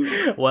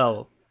 Woo!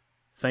 Well,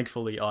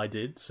 thankfully I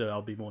did, so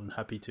I'll be more than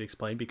happy to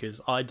explain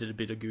because I did a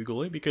bit of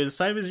Googling because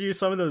same as you,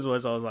 some of those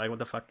words I was like, what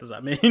the fuck does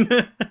that mean?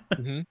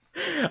 Mm-hmm.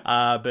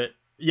 But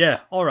yeah,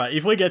 all right.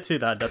 If we get to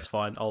that, that's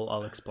fine.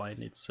 I'll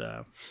explain. It's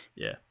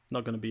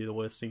not going to be the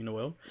worst thing in the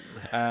world.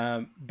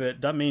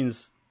 But that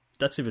means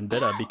that's even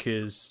better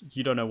because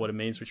you don't know what it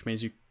means, which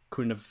means you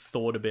couldn't have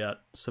thought about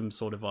some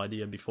sort of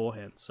idea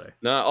beforehand. So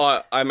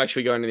no, I'm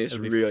actually going into this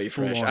really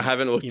fresh. I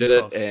haven't looked at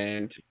it,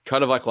 and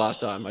kind of like last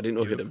time, I didn't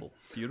look at them.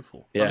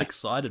 Beautiful. Yeah. I'm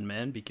excited,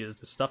 man, because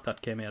the stuff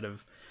that came out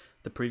of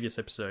the previous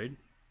episode,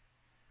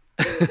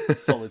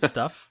 solid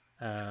stuff.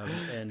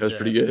 And that was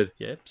pretty good.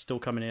 Yeah, still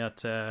coming out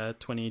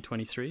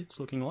 2023. It's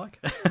looking like.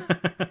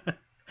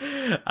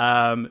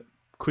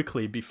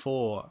 Quickly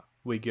before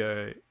we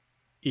go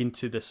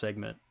into the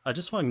segment, I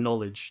just want to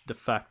acknowledge the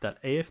fact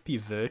that AFP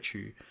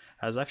Virtue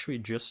has actually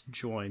just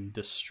joined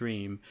the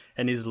stream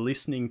and is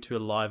listening to a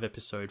live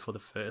episode for the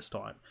first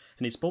time,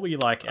 and he's probably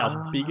like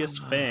our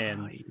biggest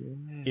fan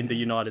in the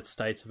United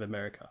States of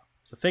America.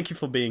 So thank you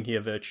for being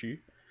here, Virtue.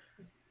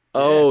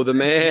 Oh, the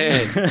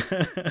man.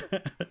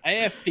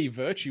 AFP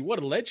Virtue, what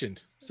a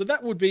legend. So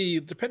that would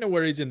be, depending on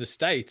where he's in the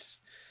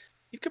States,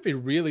 it could be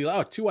really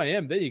low. 2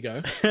 a.m. There you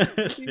go.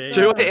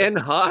 2 a.m.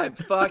 hype.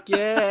 Fuck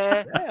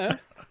yeah. Yeah.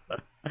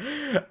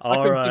 I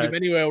couldn't think of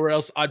anywhere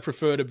else I'd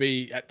prefer to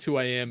be at 2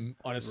 a.m.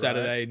 on a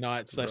Saturday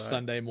night /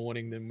 Sunday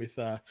morning than with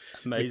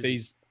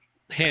these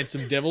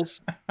handsome devils.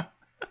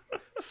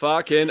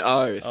 Fucking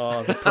oath.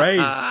 Oh, the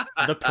praise.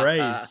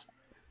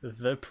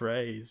 The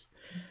praise.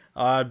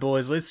 All right,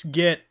 boys, let's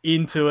get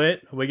into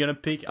it. We're going to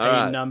pick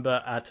a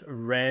number at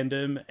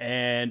random,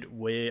 and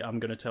I'm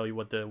going to tell you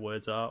what the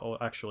words are,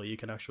 or actually, you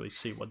can actually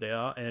see what they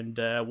are, and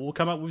we'll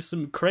come up with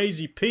some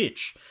crazy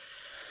pitch.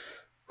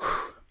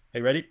 Are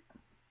you ready?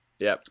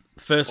 Yep.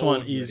 First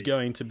one is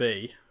going to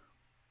be...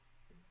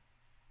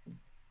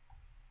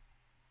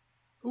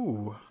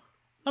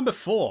 number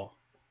 4.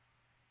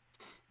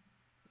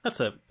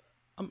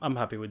 I'm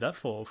happy with that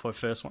for a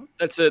first one.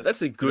 That's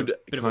a good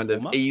kind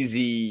of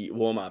easy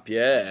warm up,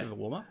 yeah.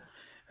 Warm up.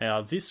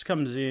 Now this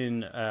comes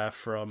in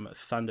from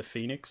Thunder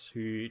Phoenix,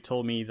 who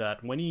told me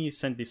that when he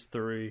sent this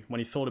through, when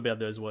he thought about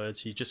those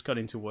words, he just got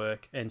into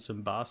work and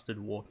some bastard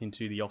walked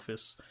into the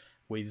office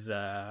with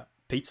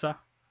pizza,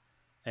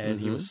 and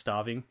he was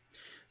starving.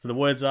 So the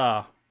words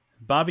are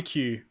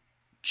barbecue,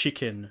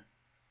 chicken,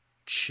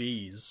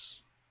 cheese.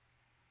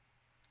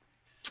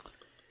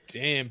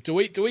 Damn. Do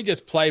we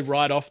just play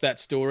right off that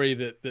story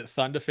that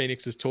Thunder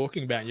Phoenix was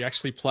talking about? You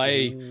actually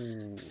play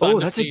Thunder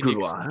that's Phoenix a good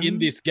one. in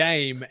this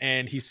game,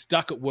 and he's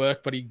stuck at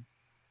work, but he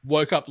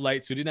woke up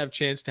late, so he didn't have a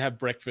chance to have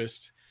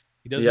breakfast.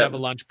 He doesn't have a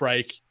lunch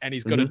break, and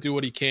he's got to do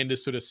what he can to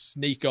sort of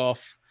sneak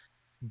off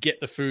get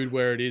the food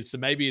where it is. So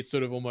maybe it's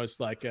sort of almost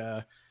like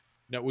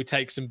we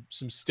take some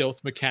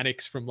stealth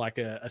mechanics from like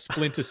a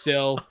Splinter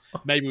Cell.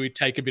 Maybe we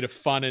take a bit of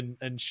fun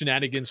and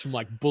shenanigans from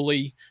like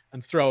Bully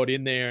and throw it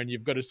in there, and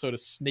you've got to sort of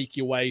sneak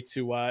your way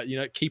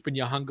to keeping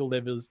your hunger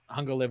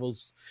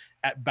levels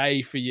at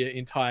bay for your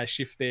entire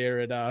shift there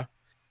at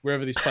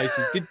wherever this place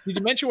is. Did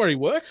you mention where he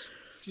works?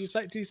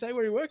 Did you say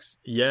where he works?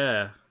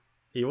 Yeah,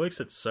 he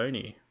works at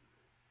Sony.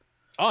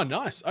 Oh,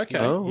 nice. Okay,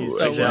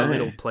 he's our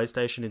little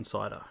PlayStation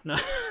insider.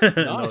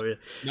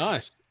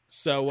 Nice.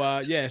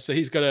 So so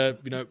he's got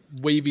to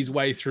weave his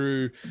way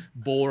through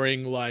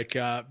boring like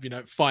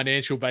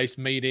financial based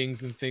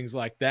meetings and things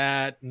like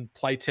that, and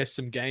play test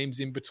some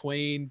games in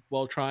between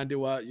while trying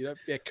to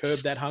curb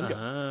that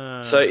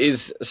hunger. So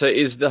is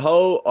the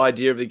whole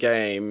idea of the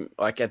game,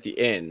 like at the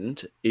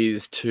end,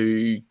 is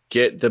to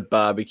get the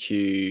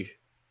barbecue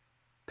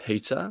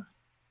pizza?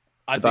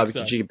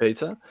 Barbecue chicken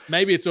pizza?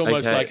 Maybe it's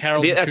almost like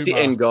Harold and Kumar. That's the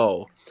end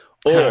goal.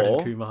 Harold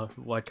and Kumar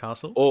White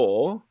Castle.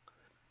 Or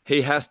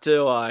he has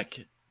to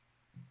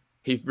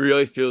he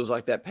really feels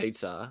like that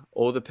pizza,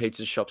 all the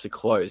pizza shops are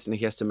closed, and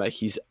he has to make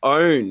his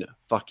own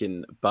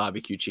fucking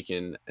barbecue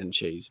chicken and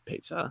cheese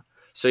pizza.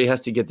 So he has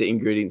to get the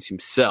ingredients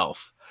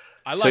himself.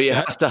 So he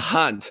has to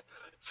hunt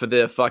for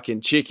the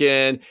fucking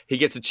chicken. He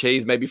gets a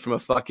cheese maybe from a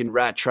fucking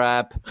rat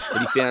trap that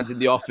he found in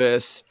the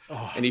office.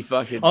 And he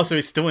fucking... Oh, so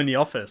he's still in the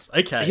office.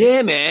 Okay.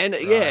 Yeah, man.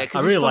 Right. Yeah,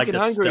 because he's fucking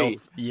hungry.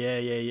 Stealth.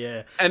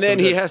 Yeah. And then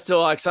he has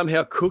to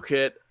somehow cook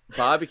it,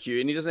 barbecue,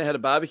 and he doesn't know how to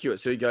barbecue it,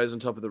 so he goes on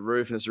top of the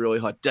roof and it's a really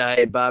hot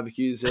day and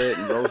barbecues it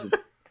and rolls it. Do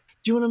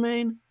you know what I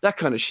mean? That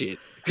kind of shit.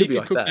 He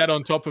could cook that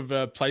on top of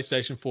a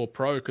PlayStation 4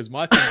 Pro, because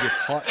my thing gets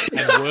hot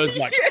and whirs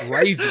like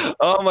crazy.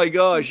 Oh my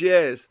gosh,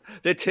 yes.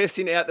 They're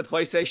testing out the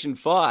PlayStation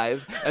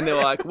 5 and they're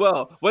like,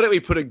 well, why don't we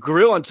put a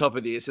grill on top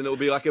of this and it'll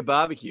be like a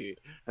barbecue?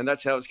 And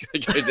that's how it's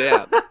going to go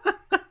down.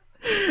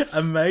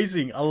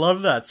 Amazing. I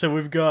love that. So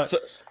we've got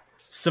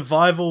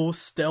survival,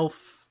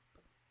 stealth,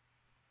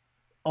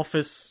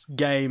 office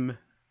game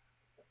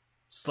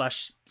 /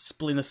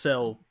 Splinter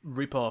Cell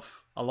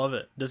ripoff. I love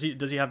it. Does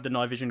he have the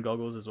night vision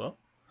goggles as well?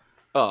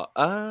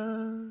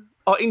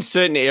 In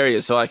certain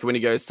areas. So when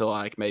he goes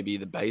to maybe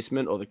the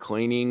basement or the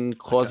cleaning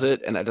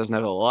closet and it doesn't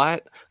have a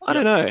light. I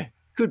don't know.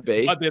 Could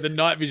be. They're the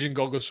night vision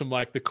goggles from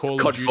the Call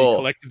COD of Duty 4.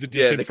 Collector's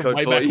Edition from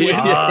way back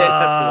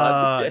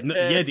when.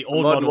 The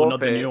old model, not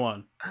the new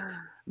one.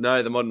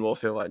 No, the Modern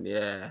Warfare one.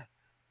 Yeah,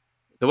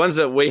 the ones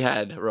that we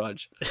had, Rog.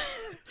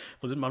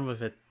 Was it Modern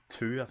Warfare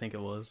 2? I think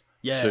it was.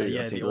 Yeah,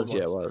 2, the old ones.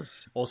 Yeah, it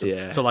was. Awesome.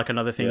 Yeah. So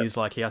another thing is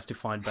he has to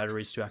find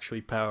batteries to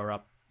actually power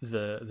up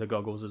the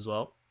goggles as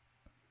well.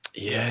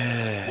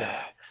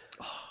 Yeah.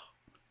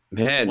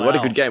 Man, what a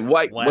good game.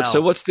 Wait,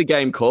 what's the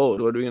game called?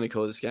 What are we going to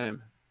call this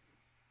game?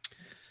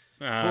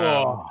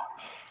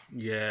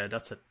 Yeah,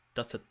 that's a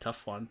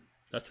tough one.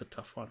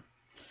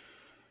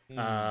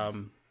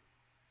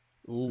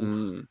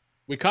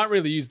 We can't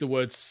really use the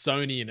word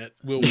Sony in it,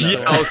 will we?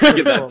 Yeah, I was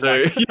thinking that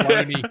too.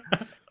 Sony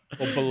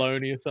or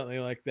baloney or something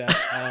like that.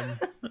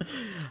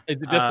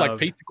 Is it just like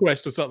Pizza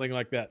Quest or something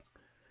like that?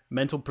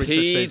 Mental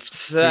Princess says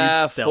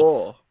food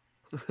stealth.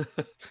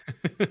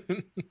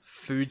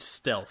 Food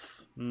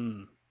stealth.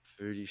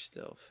 Foodie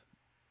stealth.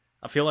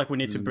 I feel like we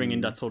need to bring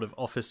in that sort of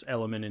office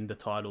element in the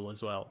title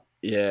as well.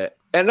 Yeah.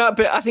 And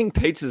but I think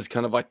pizza's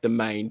kind of the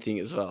main thing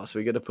as well. So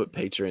we got to put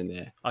pizza in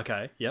there.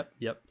 Okay. Yep.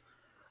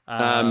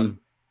 How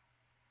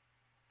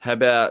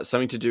about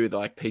something to do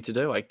with pizza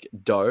dough,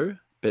 dough,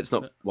 but it's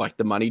not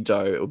the money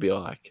dough. It'll be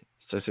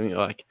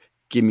something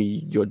give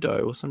me your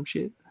dough or some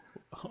shit.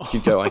 You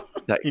go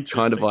that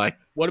kind of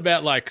What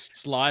about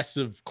slice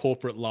of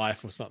corporate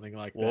life or something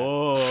like that?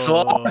 Whoa.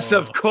 Slice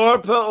of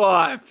corporate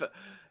life.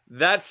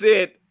 That's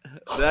it.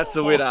 That's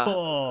a winner.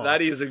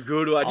 That is a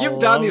good one. You've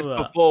done this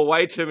before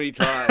way too many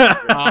times.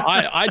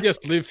 I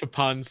just live for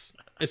puns,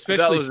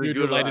 especially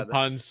food-related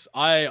puns.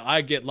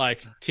 I get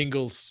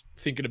tingles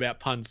thinking about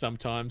puns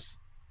sometimes.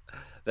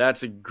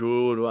 That's a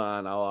good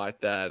one. I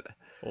like that.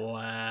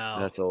 Wow.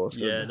 That's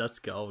awesome. Yeah, that's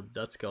gold.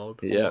 I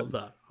love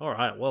that. All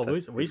right. Well,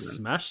 we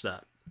smashed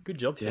that. Good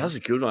job, team. Yeah, that was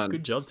a good one.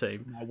 Good job,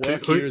 team.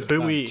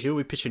 Who are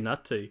we pitching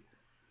that to?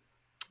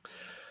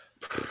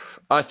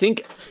 I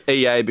think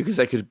EA, because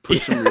they could put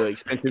some really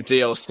expensive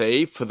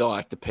DLC for the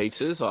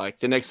pizzas.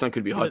 The next one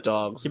could be hot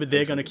dogs. Yeah, but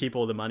they're going to keep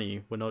all the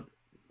money. We're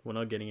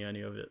not getting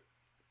any of it.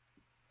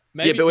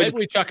 Maybe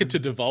we chuck it to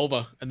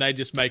Devolver and they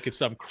just make it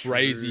some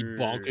crazy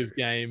bonkers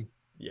game.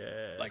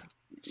 Yeah.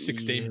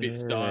 16-bit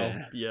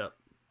style. Yeah.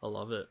 I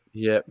love it.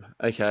 Yep.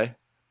 Okay.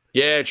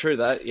 Yeah, true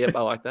that. Yep,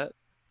 I like that.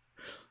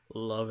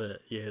 Love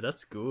it. Yeah,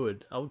 that's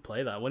good. I would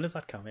play that. When does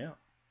that come out?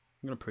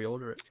 I'm going to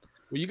pre-order it.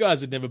 Well, you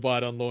guys would never buy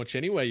it on launch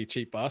anyway, you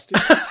cheap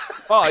bastards.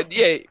 Oh,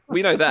 yeah,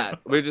 we know that.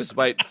 We'll just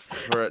wait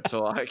for it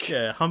to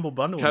Yeah, humble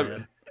bundle,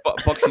 man.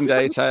 Boxing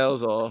Day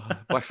sales or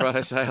Black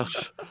Friday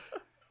sales.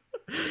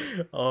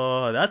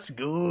 Oh, that's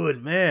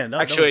good, man.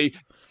 Actually,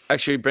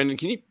 Brendan,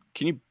 can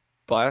you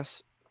buy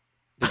us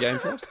the game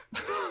for us?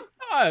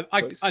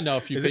 I know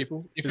a few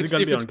people. If it's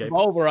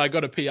Devolver, I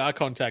got a PR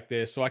contact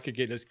there, so I could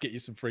get you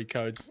some free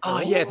codes. Oh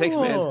yeah, thanks,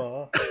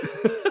 man.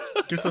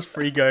 Gives us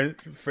free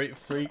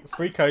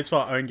codes for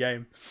our own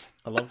game.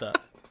 I love that.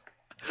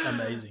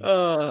 Amazing.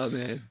 Oh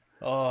man.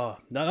 Oh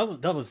no,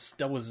 that was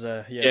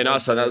Yeah,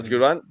 nice one. That was a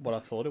good one. What I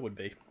thought it would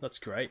be. That's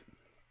great.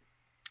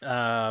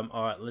 All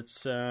right,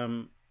 let's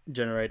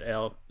generate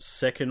our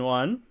second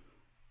one,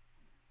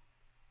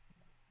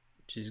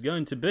 which is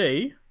going to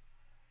be.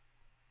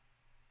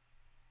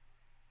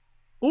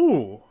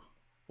 Ooh,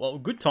 well,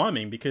 good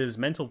timing because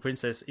Mental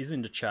Princess is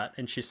in the chat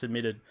and she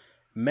submitted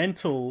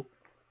Mental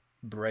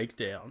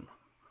Breakdown.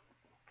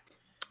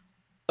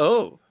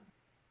 Oh,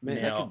 man,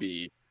 Now, that could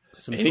be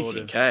some anything, sort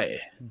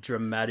of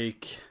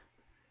dramatic.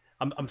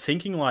 I'm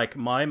thinking like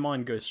my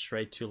mind goes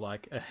straight to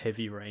like a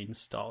Heavy Rain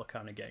style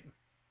kind of game.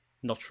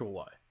 Not sure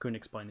why. Couldn't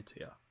explain it to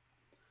you.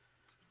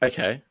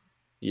 Okay.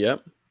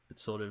 Yep.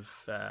 It's sort of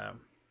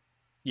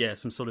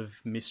some sort of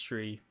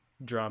mystery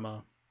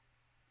drama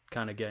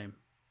kind of game.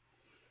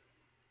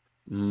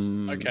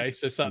 Okay,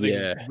 so something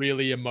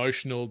really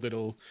emotional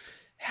that'll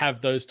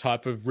have those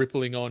type of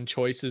rippling on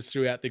choices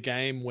throughout the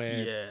game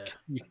where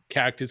your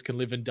characters can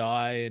live and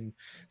die. And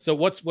so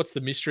what's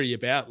the mystery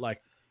about?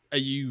 Like, are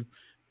you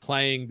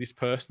playing this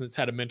person that's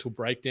had a mental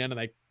breakdown and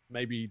they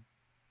maybe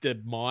their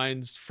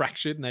mind's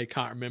fractured and they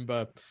can't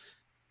remember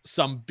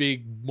some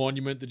big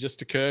monument that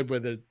just occurred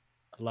where a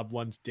loved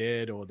one's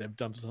dead or they've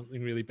done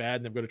something really bad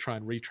and they've got to try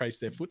and retrace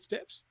their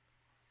footsteps?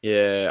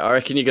 Yeah, I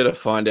reckon you got to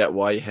find out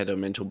why you had a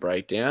mental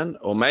breakdown,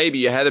 or maybe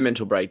you had a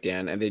mental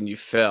breakdown and then you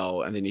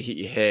fell and then you hit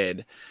your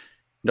head,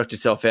 knocked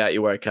yourself out,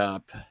 you woke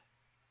up,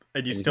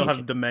 and you still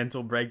have the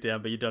mental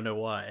breakdown, but you don't know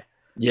why.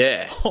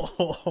 Yeah,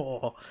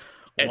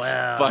 It's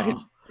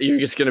wow! You're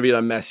just going to be on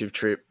a massive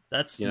trip.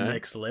 That's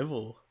next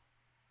level.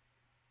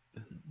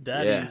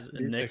 That is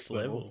next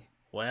level.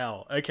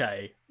 Wow.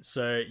 Okay,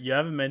 so you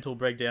have a mental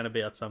breakdown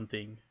about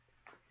something.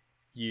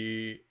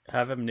 You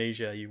have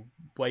amnesia. You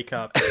wake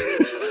up.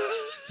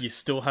 You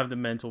still have the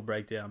mental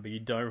breakdown, but you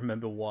don't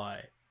remember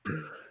why.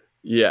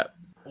 Yeah.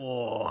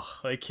 Oh,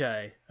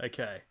 okay.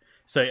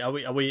 So are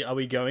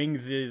we going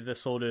the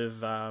sort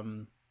of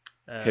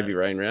Heavy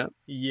Rain route?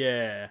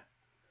 Yeah.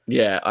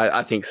 Yeah,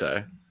 I think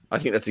so. I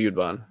think that's a good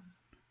one.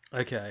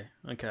 Okay.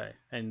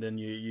 And then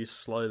you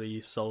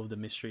slowly solve the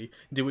mystery.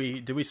 Do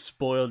we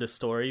spoil the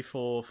story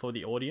for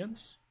the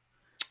audience?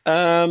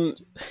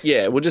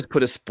 Yeah, we'll just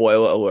put a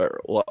spoiler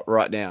alert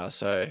right now.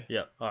 So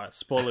yeah, all right.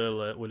 Spoiler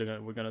alert.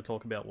 We're gonna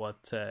talk about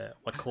what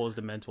caused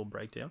the mental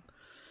breakdown.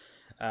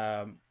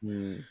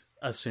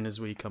 As soon as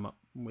we come up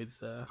with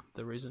the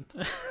reason.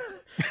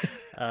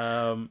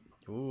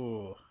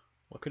 Ooh,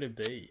 what could it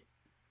be?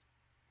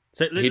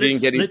 So he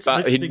didn't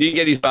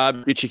get his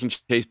barbecue chicken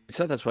cheese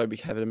pizza. That's why we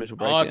have a mental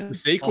breakdown. Oh, it's the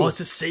sequel. Oh, it's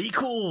a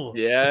sequel.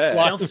 Yeah,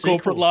 Stealth sequel.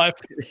 Corporate life.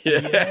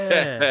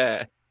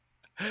 Yeah.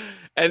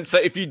 And so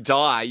if you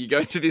die, you go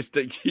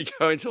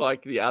into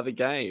like the other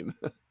game.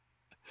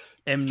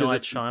 M.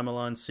 Night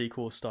Shyamalan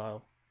sequel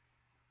style.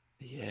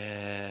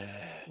 Yeah.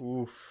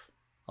 Oof.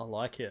 I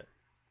like it.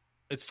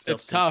 It's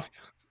tough.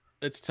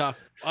 It's tough.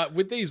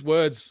 With these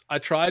words, I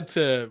tried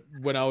to,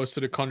 when I was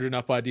sort of conjuring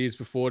up ideas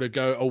before, to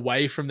go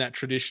away from that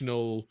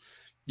traditional,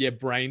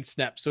 brain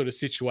snap sort of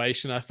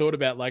situation. I thought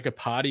about like a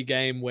party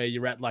game where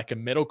you're at like a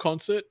metal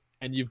concert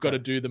and you've got to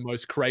do the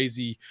most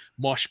crazy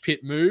mosh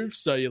pit moves.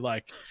 So you're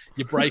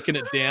breaking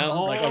it down,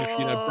 like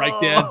obviously,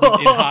 breakdowns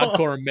in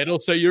hardcore and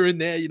metal. So you're in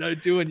there,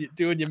 doing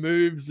your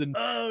moves and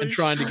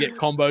trying to get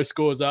combo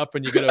scores up,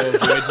 and you got to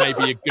avoid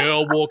maybe a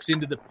girl walks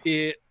into the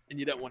pit and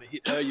you don't want to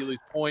hit her, you lose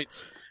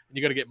points, and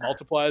you got to get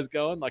multipliers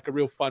going, like a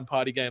real fun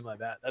party game like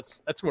that.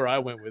 That's where I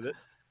went with it.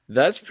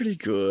 That's pretty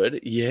good.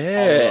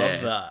 Yeah. I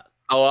love that.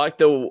 I like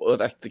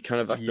the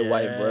kind of like the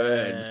way it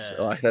words.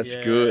 Like that's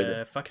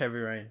good. Fuck Heavy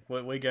Rain.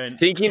 We're going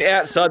thinking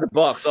outside the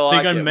box. So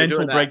you're going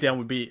mental breakdown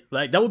would be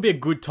like that would be a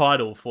good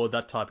title for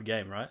that type of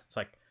game, right? It's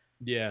like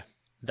that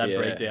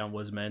breakdown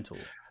was mental.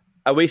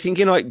 Are we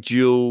thinking like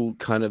dual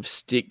kind of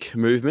stick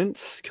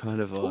movements? Kind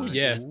of like do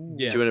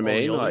you know what I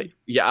mean? Ollie. Like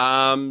your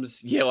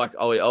arms, like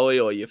ollie,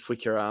 or you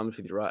flick your arms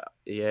with your right,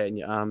 and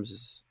your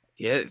arms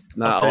I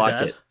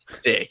like it.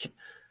 Stick.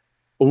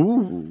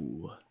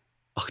 Ooh.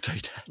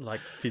 Octodad. Like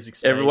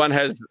physics. Everyone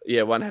has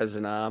one has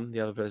an arm, the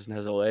other person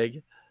has a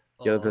leg,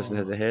 the other person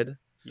has a head.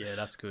 Yeah,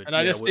 that's good. And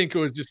I just think it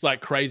was just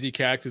like crazy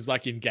characters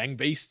like in Gang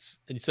Beasts.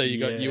 And so you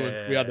got you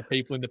and 3 other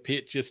people in the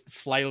pit just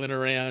flailing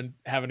around,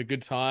 having a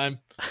good time.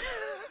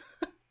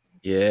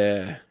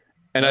 Yeah.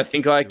 And I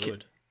think like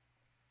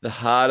the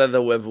harder the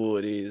level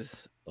it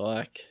is,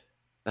 like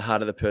the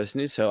harder the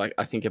person is. So like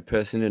I think a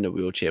person in a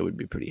wheelchair would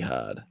be pretty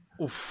hard.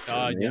 Oof.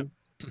 Yeah.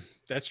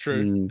 That's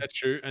true. That's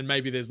true. And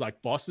maybe there's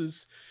like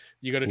bosses.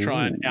 You got to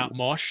try and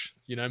outmosh,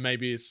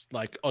 maybe it's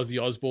like Ozzy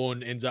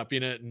Osbourne ends up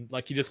in it. And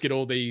like, you just get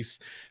all these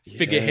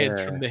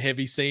figureheads from the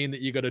heavy scene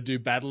that you got to do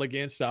battle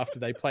against after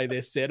they play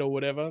their set or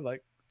whatever.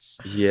 Like,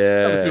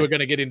 obviously we're going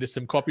to get into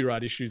some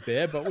copyright issues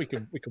there, but we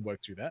can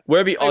work through that.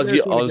 We'll be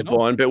Ozzy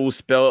Osbourne, but we'll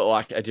spell it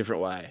like a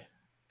different way.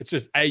 It's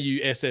just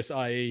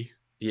AUSSIE.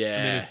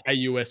 Yeah.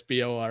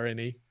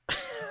 AUSBORNE.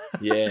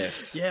 Yeah.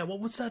 Yeah, what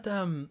was that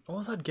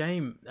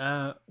game?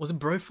 Was it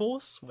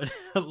Broforce?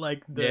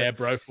 Like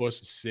Broforce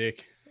was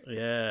sick.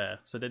 Yeah,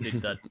 so they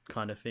did that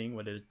kind of thing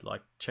where they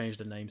like changed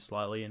the name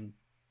slightly and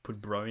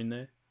put bro in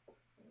there.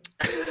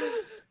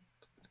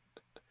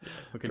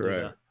 We can do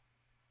that.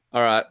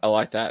 All right, I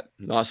like that.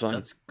 Nice one.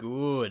 That's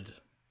good.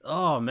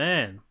 Oh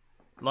man,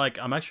 like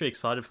I'm actually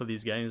excited for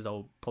these games.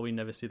 They'll probably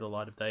never see the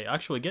light of day.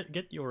 Actually,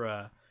 get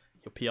your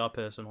PR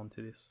person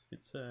onto this.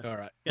 It's all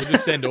right. We'll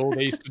just send all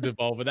these to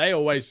Devolver. They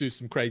always do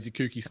some crazy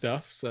kooky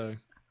stuff. So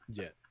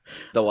yeah,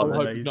 the one I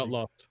hope you're not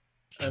lost.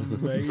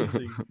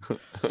 Amazing.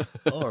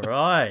 All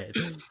right.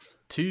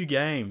 2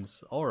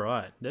 games. All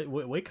right.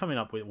 We're coming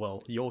up with,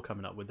 well, you're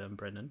coming up with them,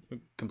 Brendan. You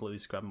completely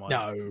scrapped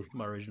my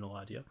original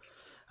idea.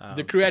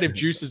 The creative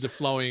juices are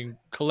flowing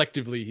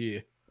collectively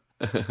here.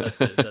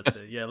 That's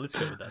it. Yeah, let's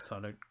go with that so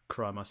I don't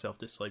cry myself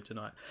to sleep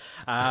tonight.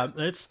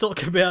 Let's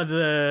talk about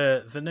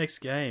the next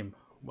game.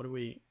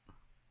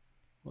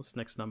 What's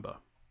next number?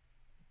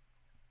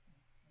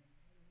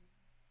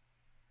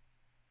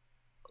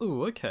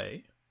 Oh,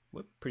 okay.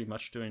 We're pretty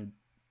much doing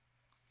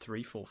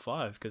 3, 4,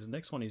 5 because the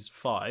next one is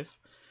 5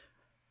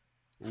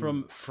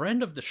 from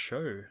friend of the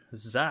show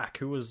Zach,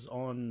 who was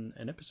on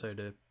an episode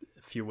a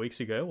few weeks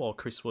ago while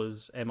Chris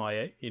was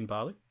MIA in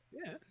Bali.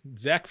 Yeah,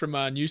 Zach from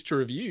News to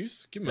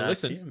Reviews. Give him a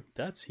listen.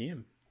 That's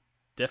him.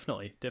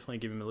 Definitely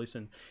give him a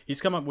listen.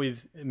 He's come up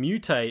with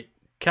Mutate,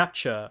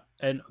 Capture,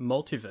 and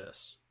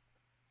Multiverse.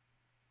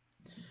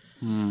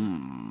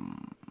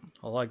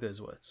 I like those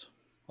words.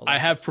 I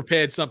have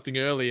prepared something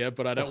earlier,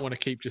 but I don't want to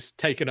keep just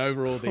taking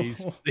over all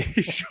these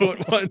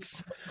short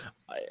ones.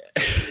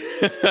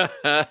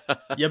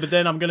 Yeah, but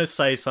then I'm going to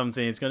say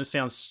something. It's going to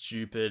sound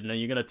stupid, and then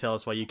you're going to tell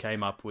us what you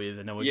came up with,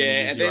 and then we're going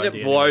to use your idea. And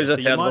then it blows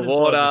us out of the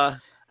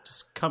water.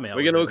 Just come out.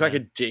 We're going to look like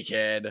a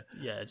dickhead.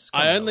 Yeah, just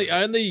I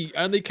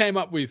only came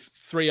up with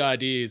 3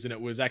 ideas, and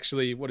it was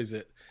actually, what is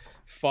it?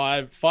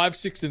 5,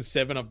 6, and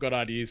 7 I've got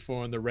ideas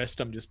for, and the rest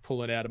I'm just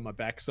pulling out of my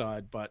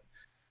backside, but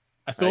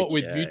I thought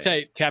with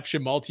Mutate, Capture,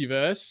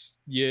 Multiverse,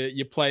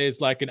 you play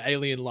as like an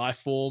alien life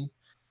form,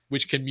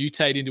 which can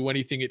mutate into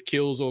anything it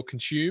kills or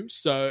consumes.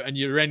 So, and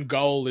your end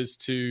goal is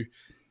to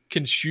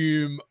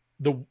consume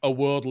a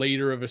world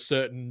leader of a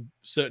certain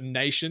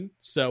nation.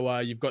 So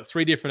you've got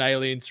 3 different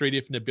aliens, 3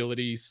 different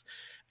abilities,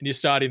 and you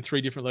start in 3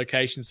 different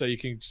locations. So you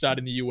can start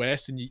in the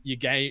US, and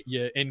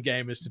your end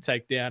game is to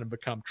take down and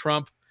become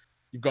Trump.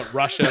 You've got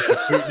Russia for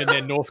Putin, and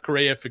then North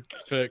Korea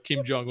for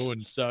Kim Jong-un.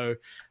 So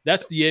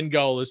that's the end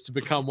goal, is to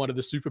become one of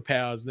the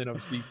superpowers, and then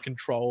obviously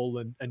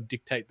control and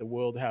dictate the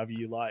world however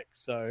you like.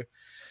 So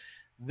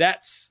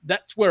that's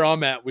where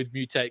I'm at with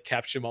Mutate,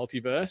 Capture,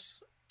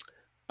 Multiverse.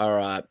 All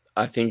right.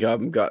 I think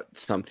I've got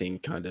something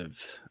kind of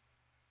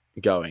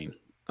going.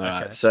 All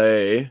right.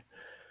 So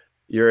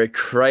you're a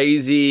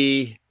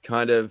crazy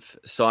kind of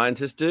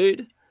scientist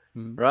dude,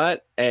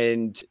 right?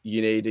 And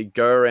you need to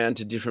go around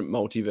to different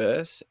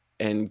multiverse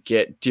and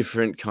get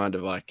different kind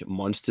of like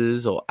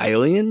monsters or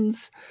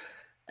aliens,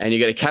 and you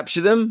got to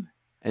capture them,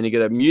 and you got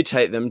to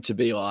mutate them to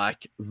be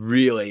like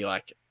really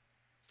like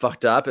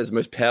fucked up, as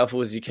most powerful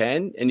as you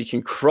can, and you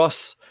can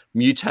cross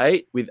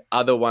mutate with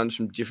other ones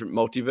from different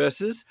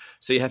multiverses.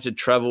 So you have to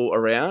travel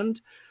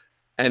around,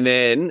 and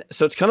then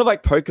so it's kind of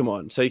like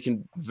Pokemon. So you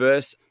can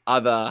verse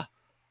other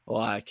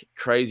like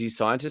crazy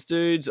scientist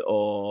dudes,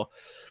 or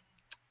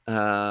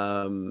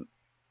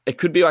it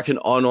could be like an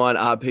online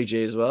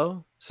RPG as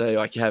well. So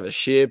like you have a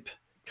ship,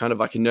 kind of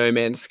like a No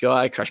Man's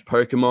Sky, Crash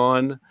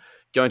Pokemon,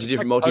 going to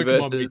different like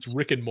multiverses. It's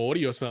Rick and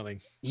Morty or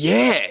something.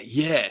 Yeah,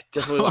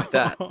 definitely like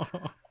that.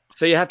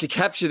 So you have to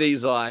capture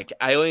these like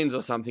aliens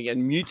or something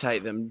and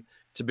mutate them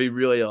to be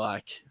really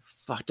like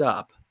fucked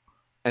up,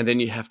 and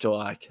then you have to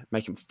like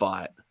make them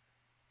fight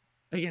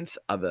against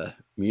other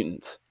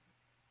mutants.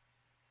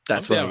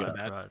 That's what I'm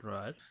at.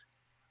 Right.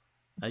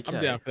 Okay.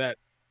 I'm down for that.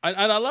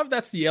 I love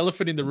that's the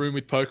elephant in the room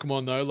with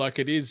Pokemon though. Like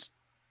it is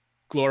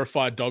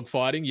glorified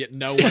dogfighting, yet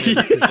no one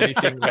ever says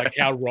anything like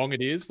how wrong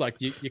it is. Like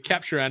you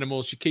capture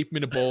animals, you keep them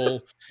in a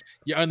ball,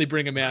 you only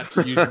bring them out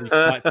to usually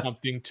fight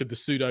something to the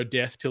pseudo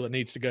death till it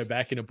needs to go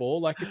back in a ball.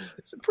 Like it's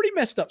pretty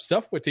messed up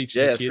stuff we're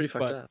teaching the kids. It's pretty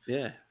fucked up.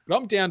 Yeah, but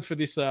I'm down for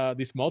this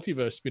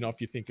multiverse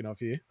spin-off you're thinking of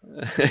here.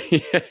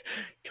 Yeah,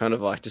 kind of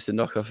like just a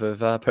knockoff of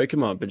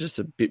Pokemon, but just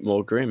a bit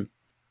more grim.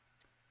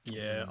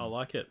 Yeah, I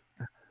like it.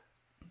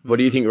 What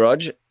do you think,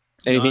 Rog?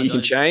 Anything you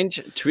can change,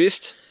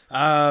 twist?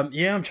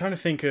 Yeah, I'm trying to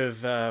think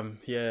of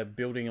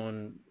building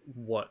on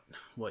what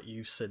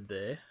you said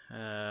there.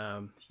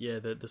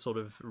 The sort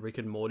of Rick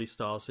and Morty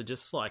style. So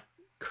just like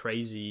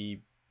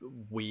crazy,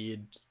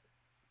 weird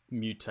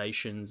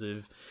mutations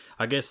of,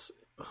 I guess,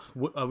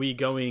 are we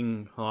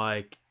going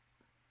like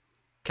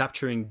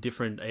capturing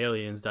different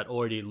aliens that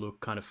already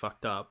look kind of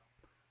fucked up,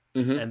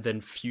 and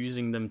then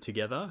fusing them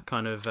together?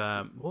 Kind of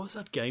what was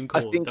that game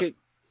called? I think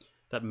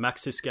that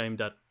Maxis game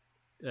that.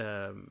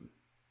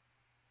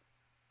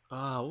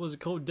 What was it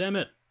called? Damn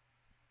it.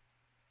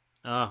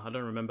 I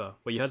don't remember.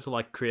 But you had to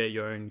like create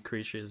your own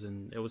creatures,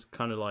 and it was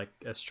kind of like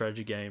a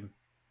strategy game.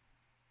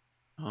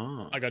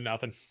 Oh, I got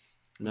nothing.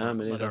 No, I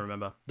don't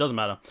remember. Doesn't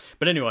matter.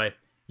 But anyway,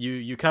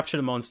 you capture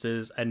the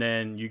monsters, and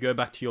then you go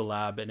back to your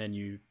lab, and then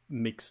you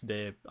mix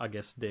their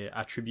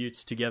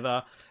attributes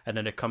together, and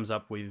then it comes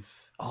up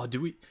with,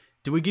 do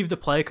we give the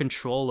player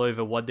control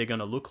over what they're going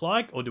to look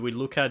like, or do we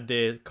look at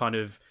their kind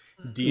of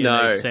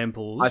DNA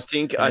samples? I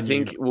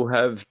think we'll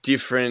have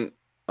different,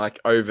 like,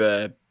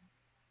 over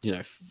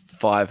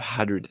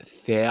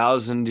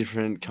 500,000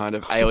 different kind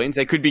of aliens.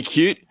 They could be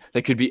cute,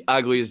 they could be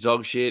ugly as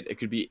dog shit, it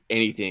could be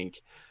anything,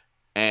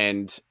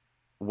 and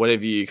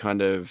whatever you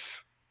kind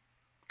of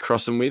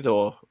cross them with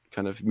or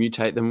kind of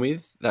mutate them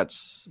with,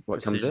 that's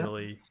what comes out.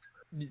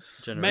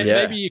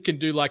 Maybe you can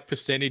do like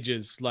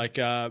percentages, like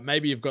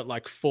maybe you've got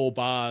like 4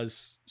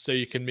 bars, so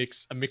you can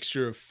mix a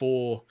mixture of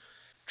 4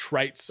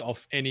 traits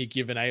off any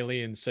given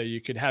alien. So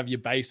you could have your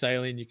base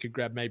alien, you could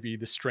grab maybe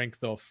the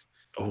strength off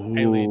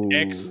alien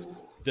X,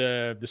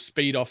 the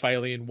speed off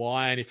alien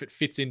Y, and if it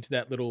fits into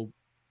that little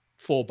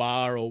 4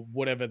 bar or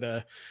whatever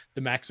the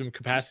maximum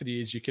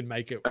capacity is, you can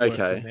make it work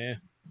from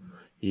there.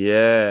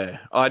 Yeah,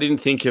 I didn't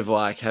think of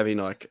like having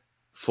like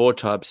 4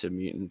 types of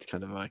mutants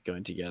kind of like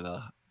going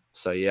together.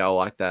 So yeah, I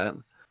like that.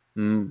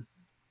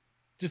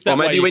 Just that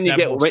maybe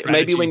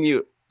when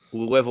you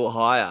level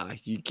higher,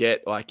 you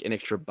get like an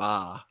extra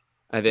bar,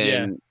 and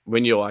then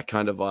when you're like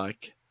kind of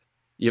like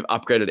you've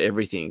upgraded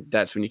everything,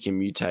 that's when you can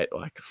mutate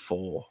like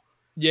 4.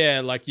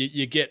 Yeah, like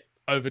you get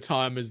over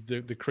time as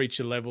the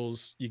creature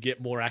levels, you get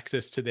more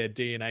access to their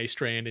DNA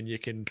strand, and you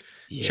can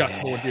chuck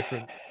more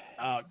different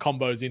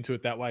combos into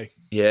it that way.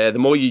 Yeah, the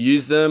more you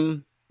use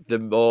them, the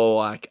more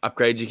like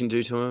upgrades you can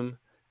do to them.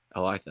 I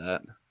like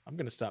that. I'm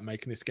going to start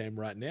making this game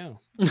right now.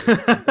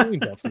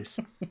 Off this.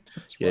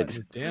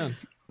 Just down.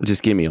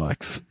 Just give me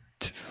like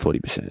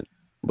 40%,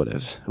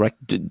 whatever. Right,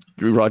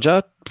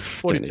 Roger?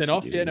 40%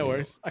 off? Yeah, no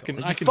worries. I can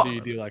do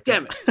a deal like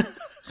that.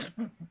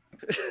 Damn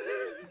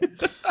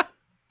it.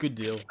 Good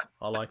deal.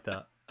 I like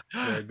that.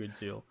 Very good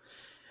deal.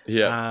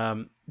 Yeah.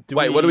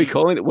 What are we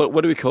calling it?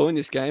 What are we calling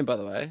this game, by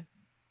the way?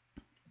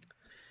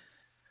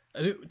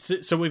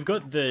 So we've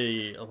got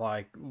the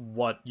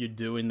what you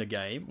do in the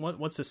game.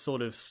 What's the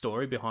sort of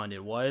story behind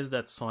it? Why is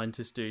that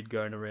scientist dude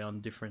going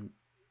around different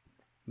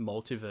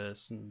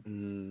multiverse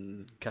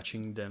and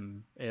catching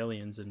them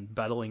aliens and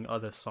battling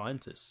other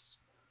scientists?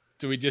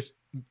 Do we just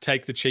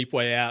take the cheap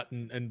way out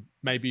and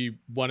maybe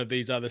one of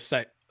these other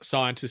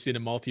scientists in a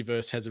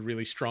multiverse has a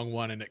really strong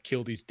one and it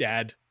killed his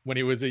dad when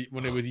he was a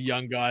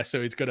young guy,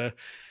 so he's got to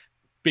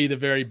be the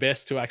very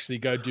best to actually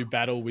go do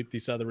battle with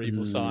this other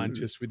evil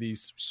scientist with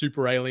his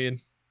super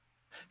alien.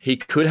 He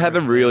could have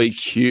a really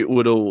cute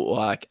little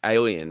like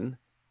alien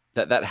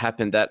that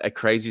happened, that a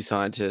crazy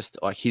scientist,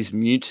 like his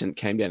mutant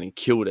came down and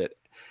killed it.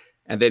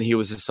 And then he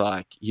was just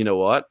like, you know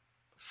what?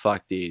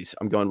 Fuck these.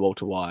 I'm going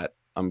Walter White.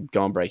 I'm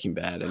going Breaking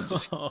Bad and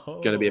just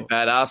going to be a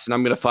badass, and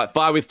I'm going to fight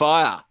fire with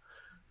fire.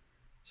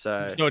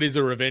 So it is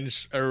a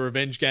revenge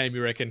game,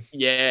 you reckon?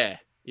 Yeah.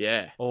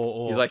 Yeah.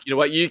 He's like, you know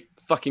what? You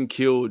fucking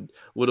killed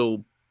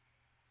little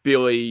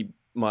Billy,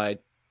 my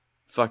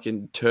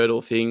fucking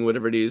turtle thing,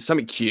 whatever it is,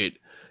 something cute.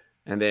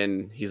 And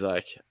then he's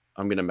like,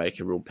 I'm going to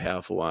make a real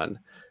powerful one.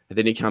 And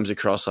then he comes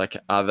across like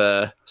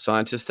other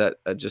scientists that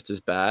are just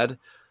as bad.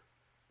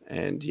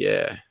 And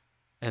yeah.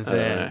 And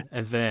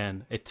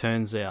then it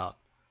turns out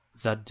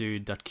that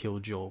dude that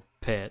killed your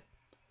pet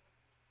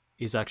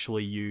is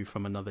actually you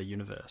from another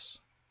universe.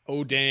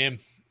 Oh, damn.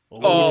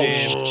 Oh,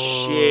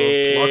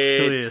 shit. Plot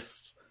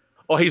twist.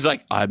 Oh, he's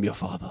like, I'm your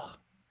father.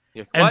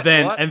 Like,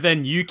 and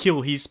then you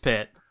kill his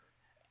pet,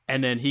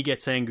 and then he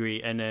gets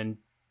angry, and then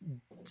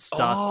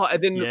starts. Oh,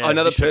 and then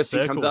another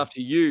person comes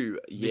after you.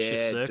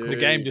 Yeah, dude. The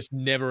game just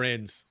never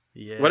ends.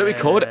 Yeah. What do we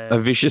call it?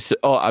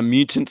 A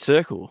mutant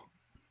circle.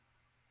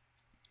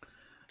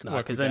 No,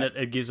 because then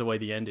it gives away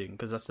the ending,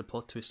 because that's the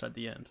plot twist at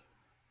the end.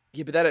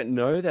 Yeah, but they don't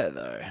know that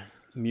though.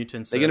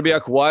 Mutant circle. They're going to be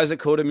like, why is it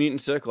called a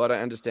mutant circle? I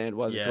don't understand.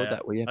 Why is it called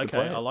that? Well,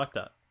 okay, I like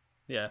that.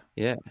 Yeah.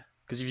 Yeah.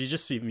 Because if you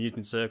just see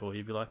mutant circle,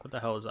 you'd be like, what the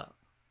hell is that?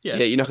 Yeah,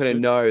 you're not going to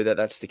know that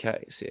that's the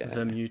case. Yeah.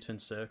 The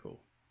mutant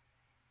circle.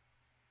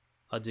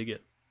 I dig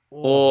it.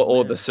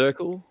 Or the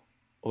circle,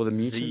 or the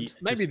mutant.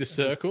 Maybe the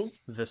circle.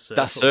 The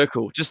circle. The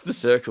circle. Just the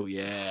circle.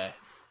 Yeah.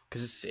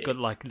 Because it's got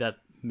like that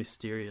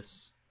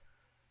mysterious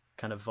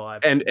kind of vibe.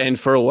 And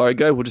for a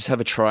logo, we'll just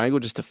have a triangle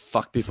just to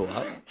fuck people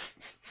up.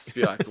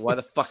 Be like, why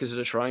the fuck is it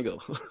a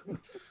triangle?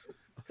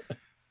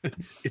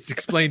 It's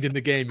explained in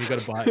the game. You got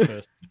to buy it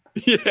first.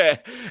 Yeah,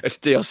 it's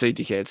DLC,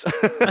 dickheads.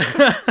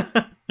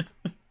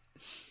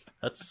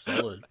 That's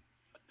solid.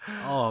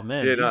 Oh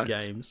man, these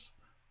games.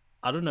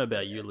 I don't know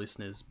about you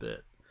listeners,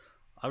 but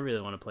I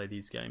really want to play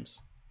these games.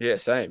 Yeah,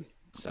 same.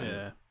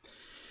 Yeah.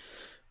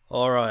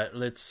 All right,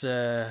 let's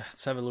have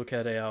a look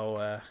at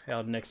our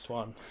next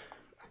one.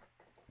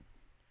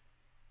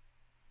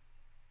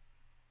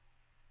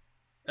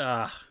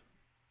 God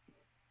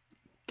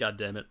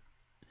damn it.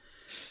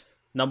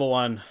 Number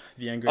 1,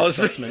 The Angry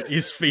Scotsman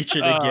is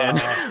featured again.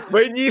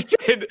 When you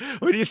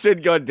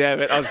said God damn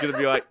it, I was going to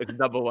be like, it's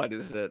number 1,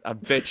 isn't it? I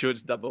bet you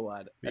it's number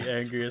 1. The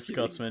Angry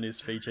Scotsman is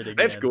featured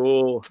again.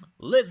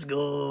 Let's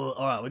go.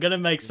 All right, we're going to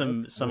make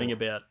something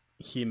about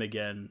him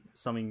again,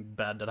 something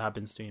bad that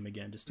happens to him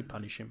again, just to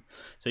punish him.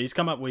 So he's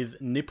come up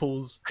with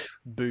nipples,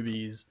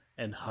 boobies,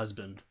 and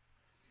husband.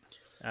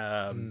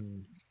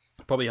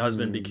 Probably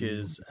husband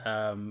because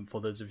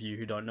for those of you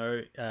who don't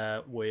know,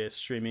 we're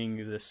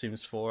streaming The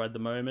Sims 4 at the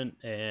moment,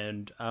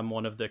 and I'm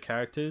one of the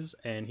characters,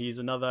 and he's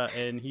another,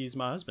 and he's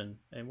my husband,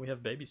 and we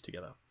have babies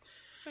together.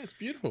 That's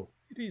beautiful.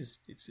 It is.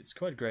 It's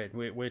quite great.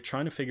 We're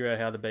trying to figure out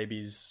how the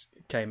babies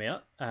came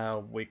out.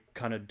 We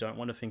kind of don't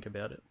want to think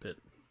about it, but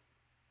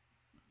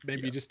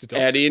maybe you just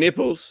adopted. Out of your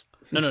nipples.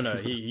 No.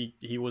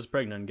 He was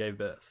pregnant and gave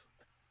birth.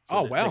 So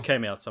oh wow! They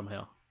came out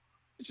somehow.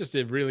 It's just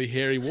a really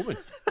hairy woman.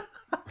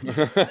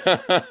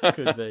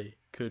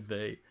 Could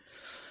be.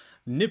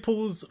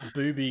 Nipples,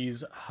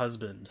 boobies,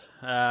 husband.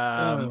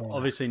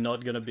 Obviously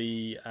not going to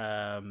be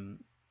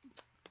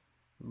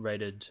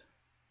rated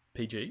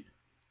PG.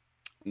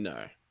 No.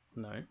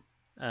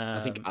 I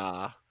think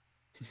R.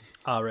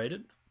 R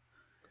rated.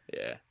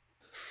 Yeah.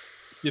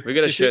 We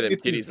got to show them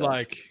titties.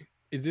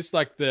 Is this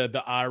like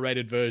the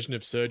R-rated version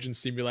of Surgeon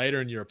Simulator,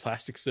 and you're a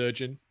plastic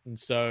surgeon, and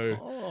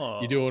so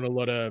you're doing a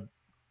lot of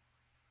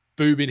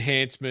boob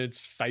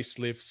enhancements,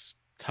 facelifts,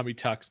 tummy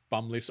tucks,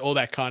 bum lifts, all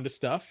that kind of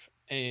stuff?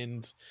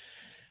 And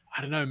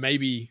I don't know,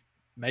 maybe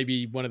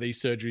one of these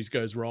surgeries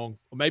goes wrong,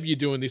 or maybe you're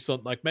doing this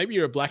on, like, maybe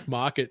you're a black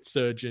market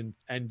surgeon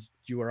and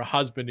you are a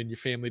husband and your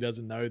family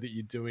doesn't know that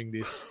you're doing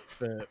this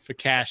for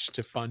cash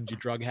to fund your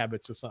drug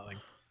habits or something.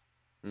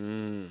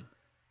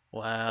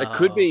 Wow.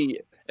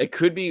 It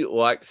could be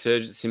like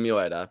Surgeon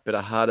Simulator, but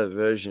a harder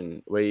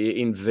version where you're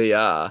in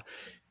VR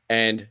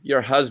and you're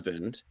a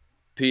husband,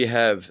 but you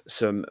have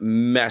some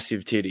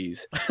massive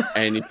titties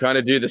and you're trying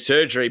to do the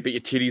surgery, but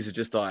your titties are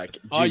just like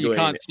jiggling. You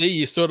can't see.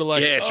 You're sort of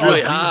like, yeah, it's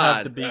really you hard.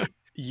 have to be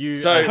you.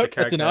 So as I the hope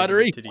that's an character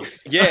artery. has the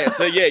titties. Yeah,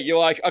 so yeah, you're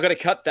like, I got to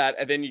cut that,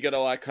 and then you got to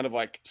like kind of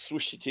like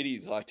swoosh your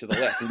titties like to the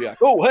left and be like,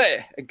 oh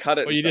hey, and cut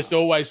it. Or you just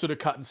always sort of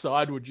cutting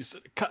sideward. You're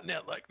sort of cutting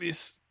out like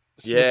this.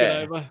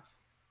 Yeah. Over.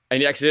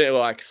 And you accidentally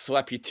like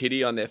slap your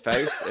titty on their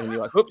face, and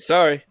you're like, oops,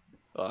 sorry.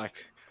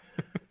 Like,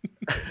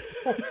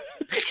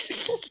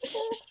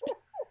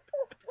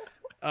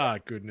 ah,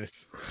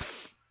 goodness.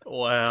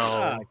 Wow.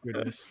 Ah,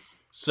 goodness.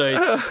 So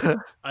it's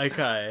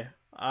okay.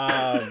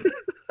 Well,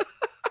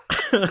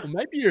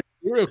 maybe you're a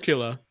serial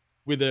killer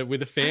with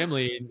a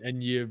family,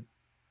 and you're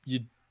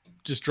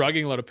just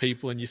drugging a lot of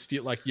people, and you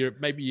steal, like, you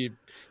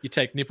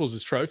take nipples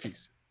as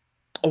trophies.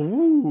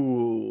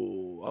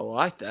 ooh, I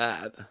like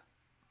that.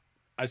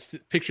 I was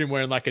picturing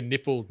wearing like a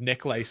nipple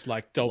necklace,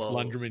 like Dolph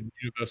Lundgren,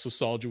 Universal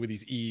Soldier, with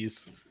his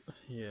ears.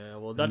 Yeah,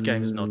 well, that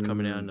game's not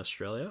coming out in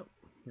Australia.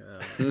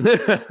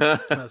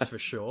 That's for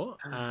sure.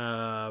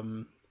 I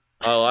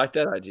like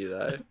that idea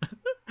though.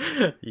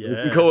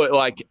 Yeah. We call it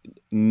like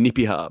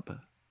Nippy Hub. Or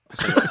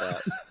something like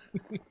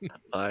that.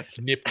 Like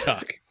Nip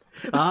tuck.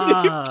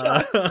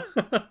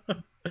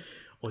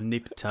 Or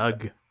nip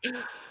tug.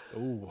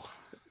 Ooh.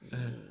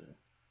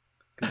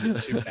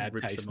 Too bad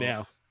taste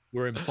now.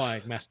 We're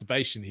implying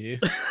masturbation here.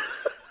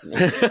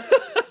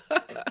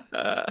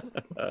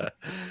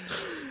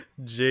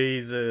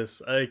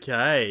 Jesus.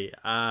 Okay.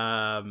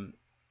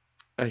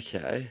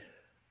 okay.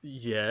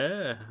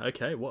 Yeah.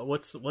 Okay.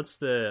 What's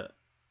the?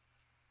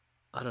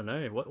 I don't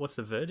know. What's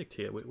the verdict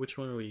here? Which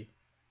one are we?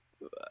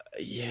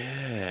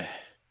 Yeah.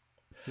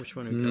 Which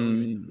one are we going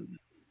with?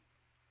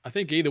 I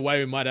think either way,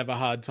 we might have a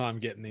hard time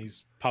getting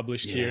these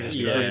published here in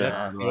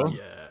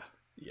Australia.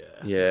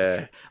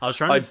 Yeah. I was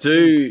trying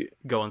to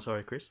go on.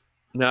 Sorry, Chris.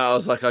 No, I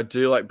was like, I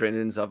do like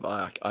Brendan's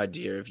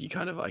idea of you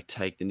kind of like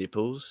take the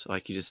nipples,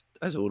 like you just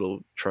as a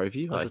little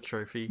trophy, as like a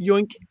trophy.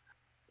 Yoink.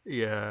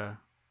 Yeah.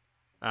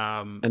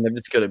 And they've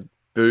just got a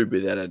boob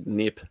without a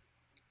nip.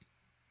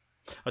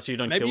 Oh, so you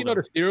don't. Maybe kill you're them.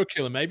 not a serial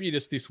killer. Maybe you're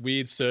just this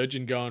weird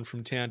surgeon going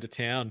from town to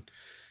town,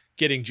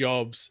 getting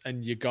jobs,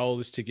 and your goal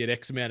is to get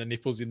X amount of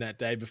nipples in that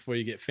day before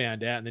you get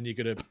found out, and then you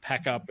got to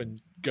pack up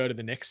and go to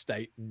the next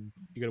state, and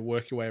you got to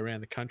work your way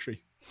around the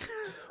country.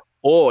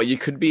 Or you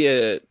could be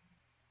a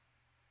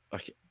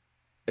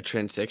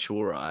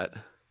transsexual, right?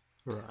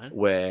 Right.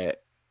 Where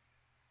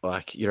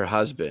like you're a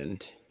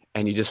husband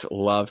and you just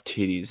love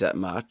titties that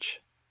much,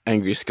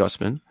 Angry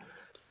Scotsman,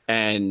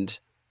 and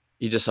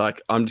you're just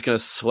like, I'm just gonna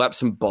slap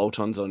some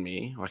bolt-ons on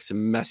me, like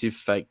some massive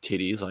fake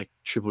titties, like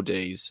triple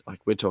D's,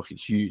 like we're talking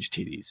huge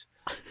titties,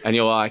 and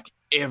you're like,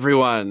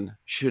 everyone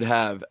should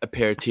have a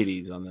pair of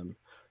titties on them.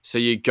 So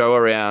you go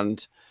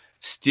around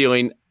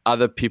stealing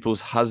other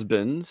people's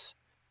husbands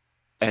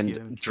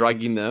and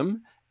drugging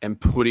them and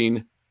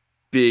putting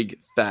big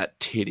fat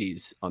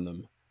titties on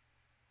them.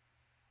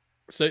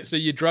 So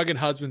you're drugging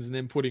husbands and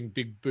then putting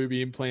big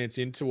booby implants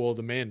into all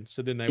the men.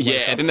 So then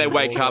they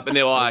wake up and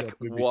they're like,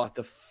 what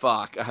the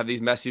fuck? I have these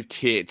massive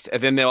tits.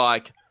 And then they're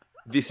like,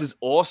 this is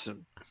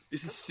awesome.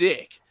 This is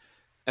sick.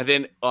 And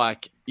then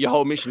like your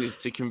whole mission is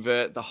to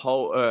convert the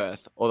whole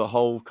earth or the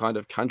whole kind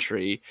of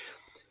country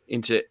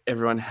into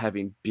everyone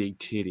having big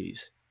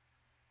titties.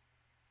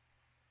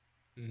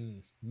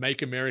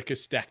 Make America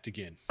stacked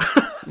again.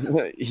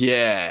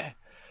 Yeah,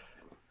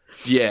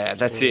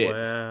 that's it.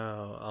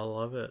 Wow, I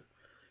love it.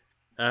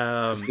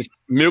 It's just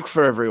milk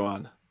for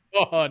everyone.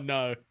 Oh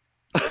no!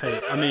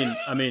 Hey, I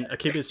mean,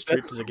 Akiba's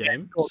Strip is a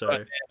game,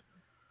 so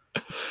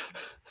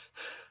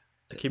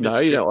Akiba's No,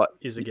 Strip you know what?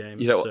 is a game,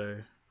 You know what? so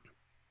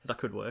that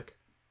could work.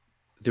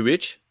 The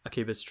which?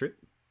 Akiba's Strip.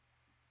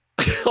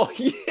 Oh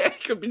yeah,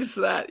 it could be just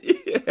that.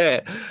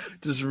 Yeah,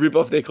 just rip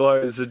off their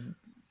clothes and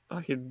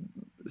fucking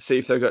see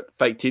if they've got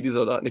fake titties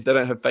or not. And if they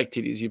don't have fake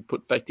titties, you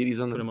put fake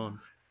titties on Put them. them on.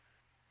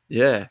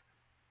 Yeah.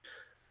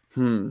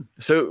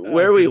 So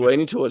where are we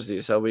leaning towards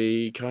this? Are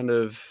we kind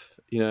of,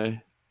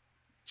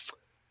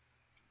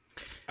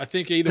 I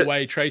think either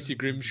way, Tracy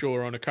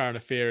Grimshaw on A Current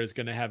Affair is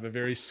going to have a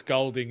very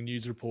scalding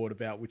news report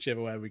about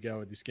whichever way we go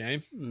with this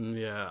game.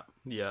 Yeah.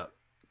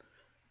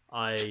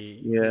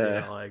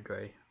 I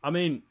agree. I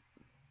mean,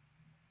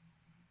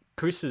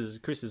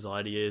 Chris's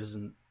idea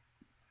isn't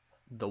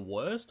the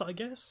worst, I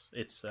guess.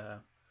 It's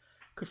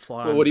could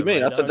fly. Well, what do you mean?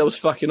 radar. I thought that was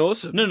fucking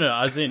awesome. No.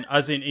 As in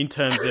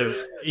terms of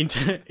in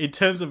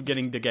terms of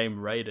getting the game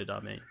rated. I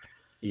mean,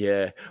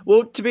 yeah.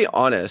 Well, to be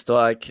honest,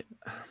 like,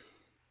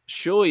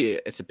 surely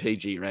it's a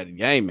PG rated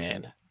game,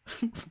 man.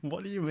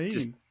 what do you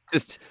mean?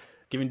 Just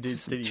giving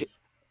dudes titties.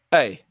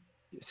 Hey,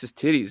 it's just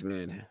titties,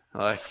 man.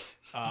 Like,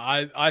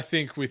 I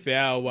think with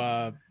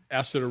our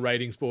sort of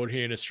ratings board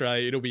here in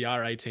Australia, it'll be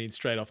R18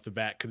 straight off the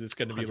bat because it's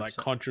going to be 100%. like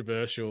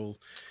controversial,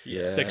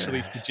 yeah,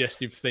 sexually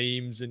suggestive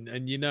themes,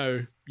 and you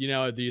know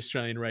the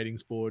Australian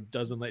ratings board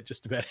doesn't let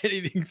just about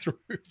anything through.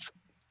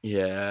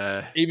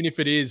 Yeah, even if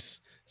it is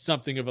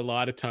something of a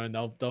lighter tone,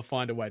 they'll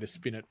find a way to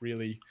spin it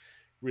really,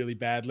 really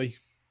badly.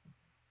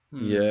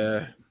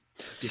 Yeah.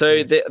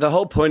 So the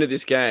whole point of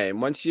this game,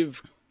 once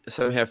you've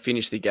somehow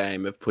finished the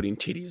game of putting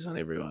titties on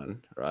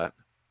everyone, right?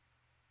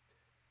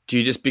 Do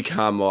you just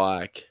become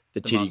like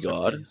the titty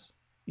god? Titties.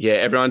 Yeah,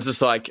 everyone's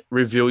just like,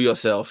 reveal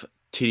yourself,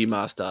 titty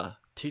master.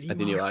 Titty and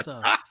then master.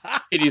 You're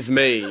like, it is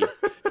me.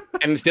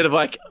 And instead of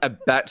like a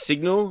bat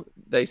signal,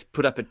 they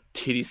put up a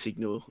titty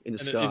signal in the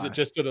sky. Is it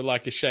just sort of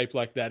like a shape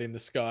like that in the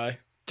sky?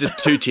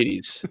 Just two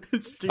titties.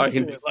 It's I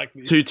can, like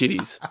two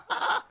titties.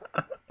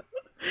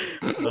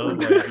 Oh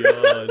my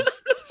god!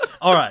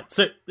 All right,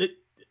 so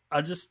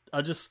I just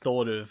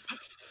thought of,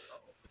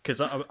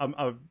 because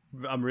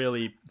I'm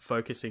really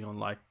focusing on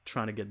like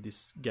trying to get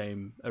this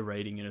game a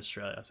rating in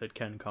Australia. I said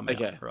can come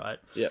out, right?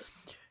 Yeah.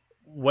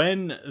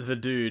 When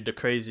the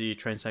crazy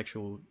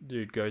transsexual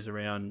dude goes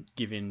around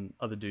giving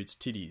other dudes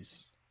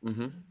titties,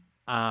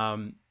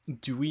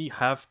 do we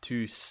have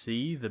to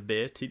see the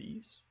bare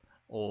titties?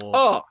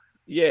 Or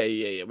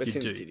yeah. We're seeing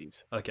the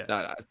titties. Okay.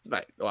 No,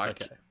 mate.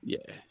 Like, okay. Yeah.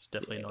 It's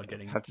definitely not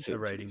getting have to see a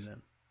rating titties.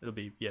 then. It'll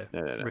be,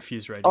 no.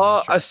 Refuse rating.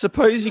 Oh, I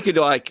suppose you could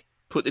like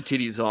put the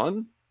titties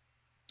on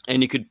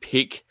and you could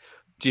pick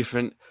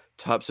different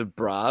types of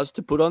bras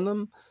to put on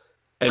them.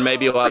 And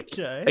maybe like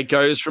it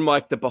goes from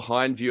like the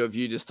behind view of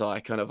you just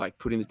like kind of like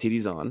putting the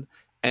titties on.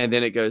 And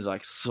then it goes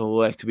like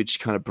select which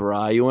kind of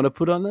bra you want to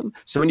put on them.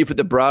 So when you put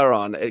the bra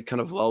on, it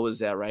kind of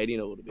lowers our rating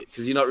a little bit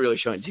because you're not really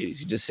showing titties.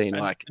 You're just seeing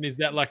like. And is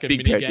that like a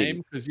mini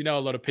game? Because a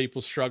lot of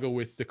people struggle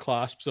with the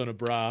clasps on a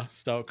bra,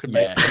 so it could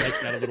make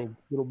that a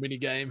little mini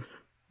game.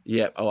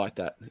 Yeah, I like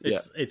that.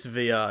 It's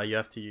VR. You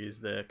have to use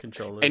the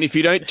controllers. And if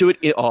you don't do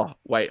it,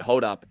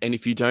 hold up. And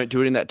if you don't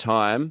do it in that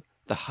time,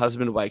 the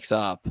husband wakes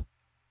up,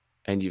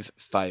 and you've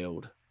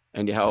failed,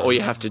 and you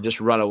have to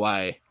just run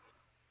away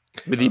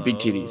with your big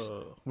titties.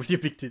 With your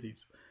big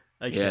titties.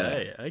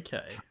 Okay.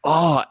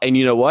 Oh, and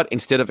you know what?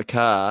 Instead of a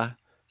car,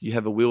 you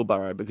have a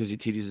wheelbarrow because your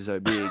titties are so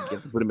big. You have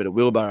to put them in a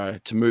wheelbarrow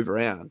to move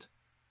around.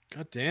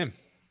 God damn!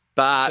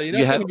 But so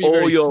you have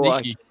all your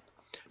sneaky.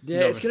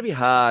 It's going to be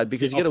hard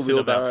because you get a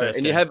wheelbarrow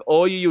and you have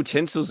all your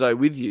utensils though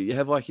with you. You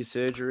have like your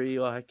surgery,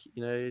 like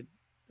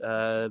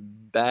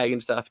bag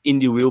and stuff in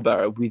your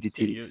wheelbarrow with your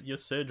titties. Your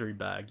surgery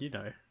bag,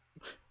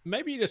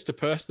 Maybe you're just a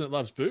person that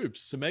loves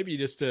boobs. So maybe you're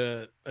just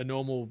a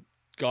normal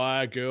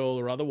guy, girl,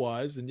 or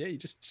otherwise, and you're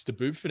just a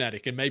boob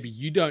fanatic. And maybe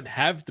you don't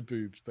have the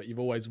boobs, but you've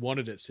always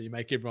wanted it, so you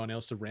make everyone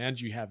else around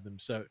you have them.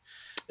 So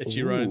it's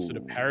your own sort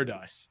of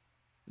paradise.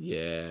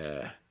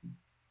 Yeah.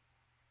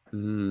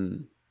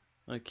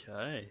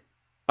 Okay.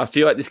 I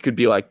feel like this could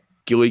be like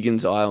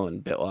Gilligan's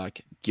Island, but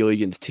like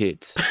Gilligan's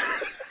tits.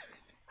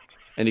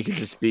 And you could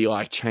just be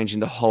like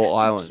changing the whole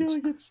island.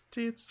 Gilligan's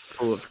tits.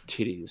 Full of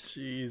titties.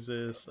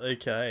 Jesus.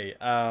 Okay.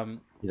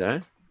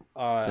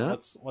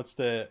 What's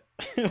the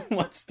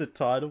what's the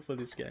title for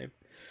this game?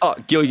 Oh,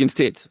 Gilligan's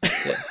tits.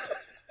 Yeah.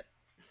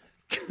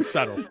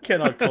 Subtle.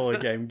 Cannot call a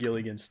game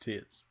Gilligan's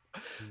tits.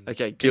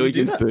 Okay,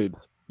 Gilligan's boob.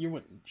 You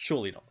went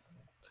surely not.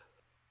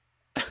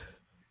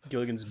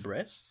 Gilligan's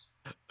breasts?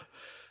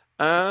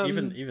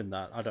 Even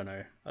that, I don't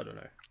know.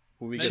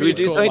 Should we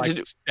do something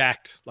like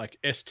stacked, like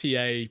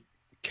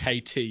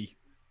STAKT?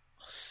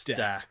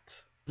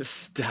 Stacked.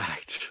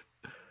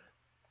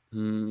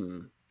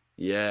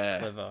 Yeah.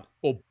 Clever.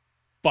 Or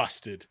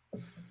busted.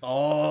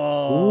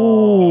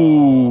 Oh.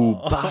 Ooh,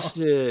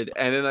 busted.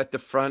 And then like the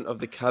front of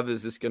the cover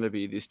is just going to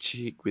be this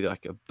chick with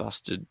like a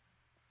busted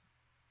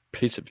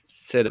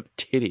set of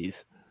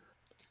titties.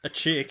 A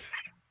chick?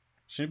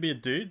 Shouldn't it be a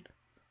dude?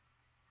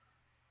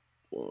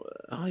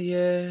 Oh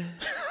yeah.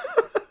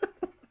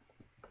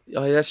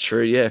 Oh, that's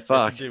true. Yeah,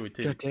 fuck.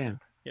 God damn.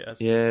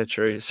 Yeah,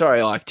 true.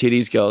 Sorry, I like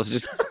titties, girls.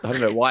 Just I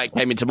don't know why it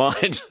came into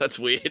mind. That's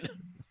weird.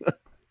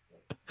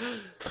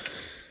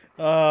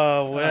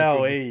 Oh,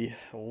 wowee.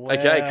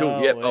 Okay,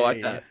 cool. Yep, I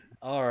like that.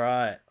 All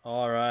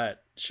right.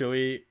 Shall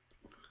we?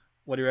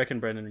 What do you reckon,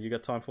 Brendan? You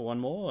got time for one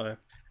more? Or?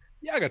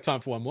 Yeah, I got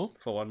time for one more.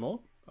 For one more?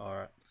 All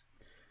right.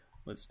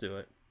 Let's do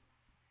it.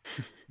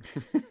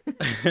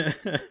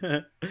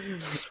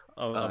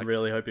 I'm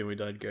really hoping we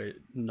don't go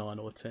 9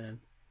 or 10.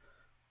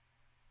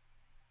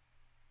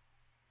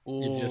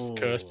 You just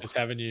cursed us,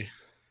 haven't you?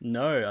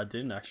 No, I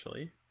didn't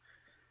actually.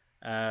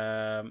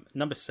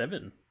 Number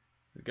 7.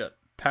 We've got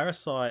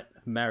Parasite,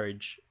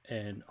 Marriage,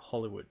 and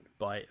Hollywood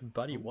by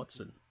Buddy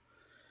Watson.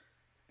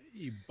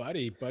 Hey,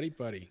 buddy. Bud.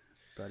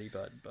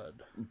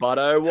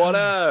 Buddo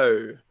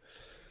Watto.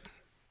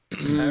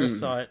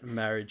 Parasite,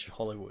 Marriage,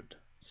 Hollywood.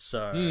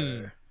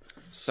 So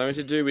something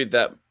to do with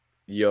that,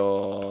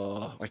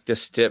 your like the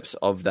steps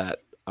of that,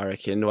 I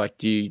reckon. Like,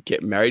 do you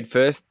get married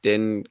first,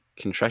 then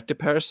contract a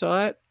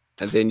parasite,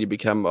 and then you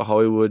become a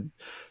Hollywood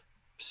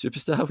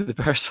superstar with a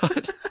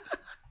parasite?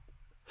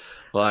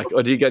 Like,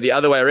 or do you go the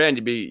other way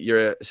around?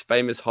 You're a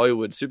famous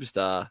Hollywood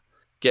superstar,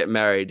 get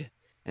married,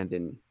 and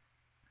then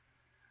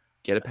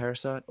get a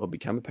parasite or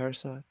become a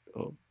parasite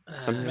or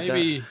something like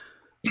that.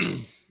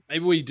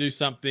 Maybe we do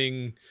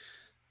something.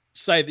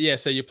 So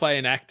you play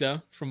an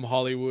actor from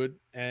Hollywood,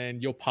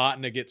 and your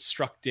partner gets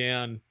struck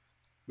down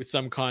with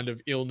some kind of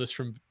illness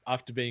from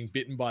after being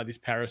bitten by this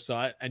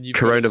parasite, and you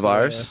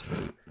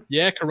coronavirus.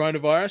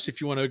 Coronavirus.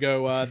 If you want to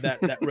go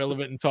that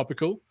relevant and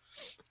topical,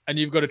 and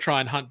you've got to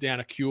try and hunt down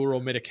a cure or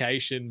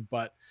medication,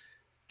 but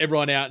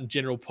everyone out in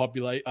general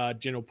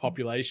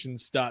population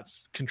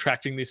starts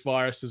contracting this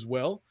virus as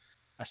well.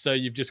 So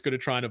you've just got to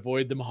try and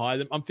avoid them,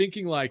 hide them. I'm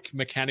thinking like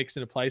mechanics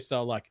in a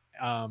playstyle like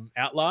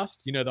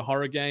Outlast, the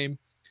horror game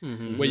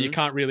where you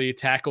can't really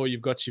attack, or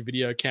you've got your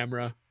video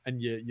camera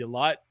and your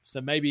light.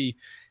 So maybe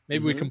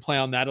we can play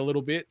on that a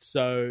little bit.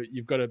 So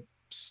you've got to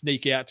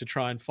sneak out to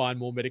try and find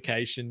more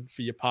medication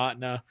for your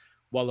partner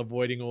while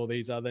avoiding all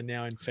these other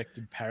now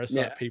infected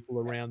parasite people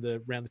around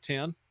the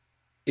town.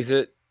 Is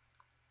it,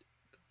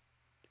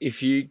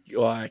 if you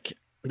like,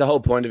 the whole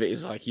point of it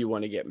is like you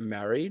want to get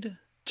married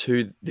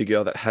to the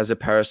girl that has a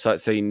parasite,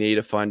 so you need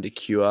to find a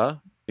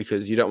cure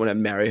because you don't want to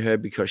marry her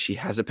because she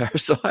has a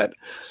parasite.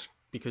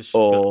 Because she's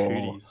got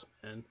cooties,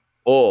 man.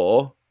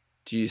 Or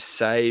do you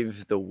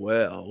save the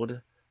world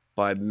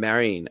by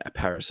marrying a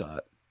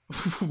parasite?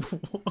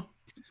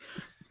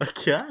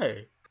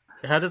 Okay.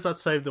 How does that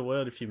save the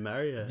world if you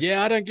marry her?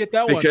 Yeah, I don't get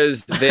that one.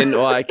 Because then,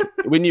 like,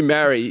 when you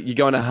marry, you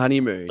go on a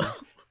honeymoon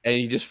and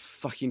you just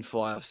fucking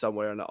fly off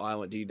somewhere on an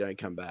island and you don't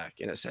come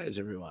back, and it saves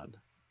everyone.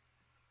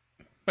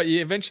 But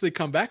you eventually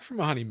come back from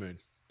a honeymoon.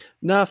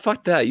 Nah,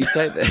 fuck that. You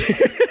stay there.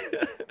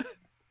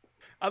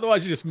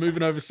 Otherwise, you're just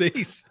moving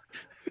overseas.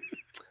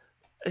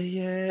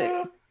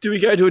 Yeah. Do we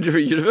go to a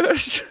different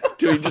universe?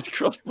 Do we just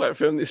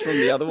cross-platform this from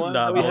the other one?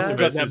 No,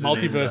 multiverse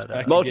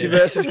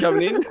is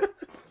coming in.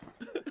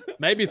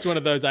 Maybe it's one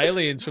of those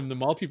aliens from the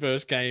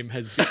multiverse game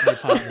has bitten your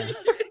partner.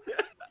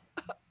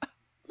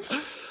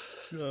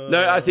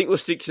 No, I think we'll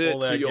stick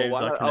to your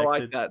one. I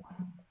like that.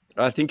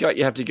 I think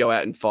you have to go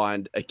out and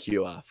find a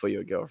cure for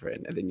your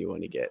girlfriend, and then you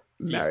want to get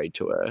married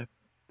to her,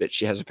 but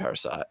she has a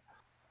parasite.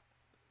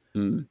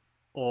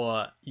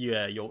 Or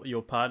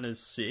your partner's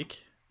sick.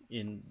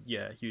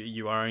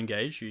 You are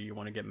engaged. You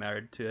want to get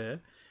married to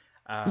her,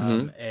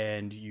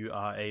 and you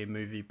are a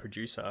movie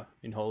producer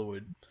in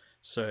Hollywood.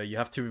 So you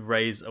have to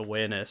raise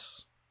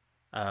awareness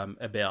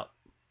about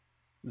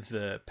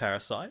the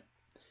parasite.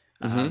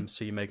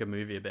 So you make a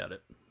movie about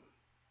it.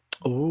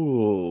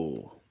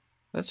 Oh,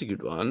 that's a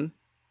good one.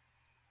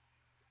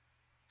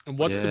 And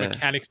what's the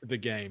mechanics of the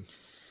game?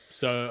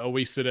 So are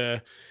we sort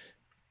of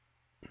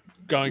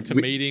going to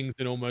meetings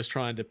and almost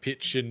trying to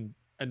pitch and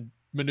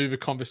maneuver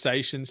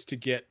conversations to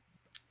get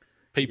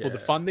people to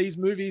fund these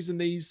movies and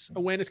these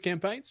awareness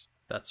campaigns?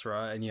 That's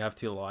right. And you have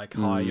to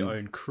hire your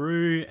own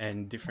crew,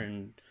 and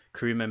different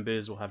crew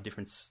members will have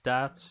different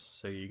stats.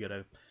 So you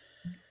gotta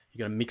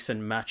mix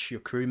and match your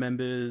crew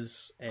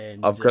members.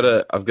 And I've got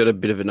a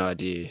bit of an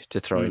idea to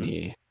throw in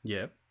here.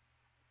 Yeah.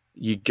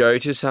 You go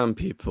to some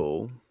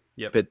people,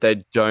 but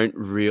they don't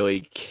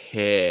really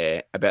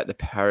care about the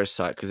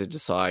parasite because they're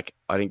just like,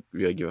 I don't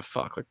really give a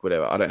fuck, like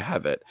whatever, I don't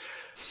have it.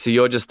 So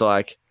you're just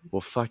like,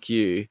 well, fuck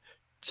you.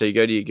 So you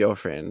go to your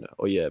girlfriend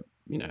or your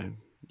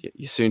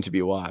soon to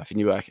be wife, and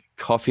you're like,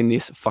 cough in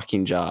this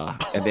fucking jar,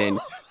 and then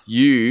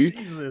you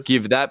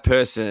give that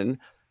person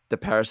the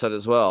parasite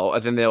as well,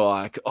 and then they're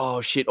like,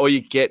 oh shit. Or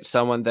you get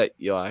someone that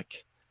you're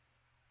like,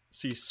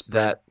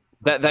 that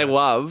they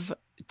love,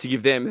 to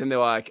give them, and they're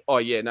like, oh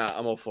yeah, no,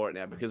 I'm all for it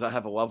now because I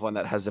have a loved one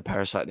that has the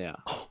parasite now.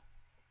 Oh,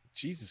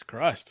 Jesus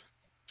Christ.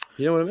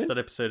 You know what I mean? It's that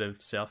episode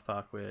of South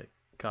Park where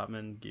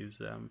Cartman gives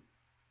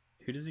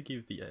who does he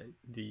give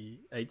the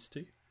AIDS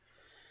to?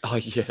 Oh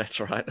yeah,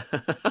 that's right.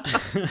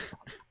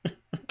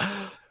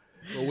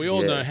 Well, we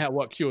all know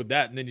what cured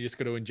that, and then you just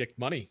got to inject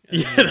money.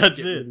 Yeah,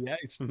 that's it.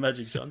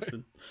 Magic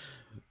Johnson.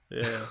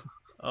 Yeah.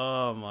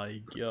 Oh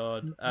my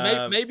god.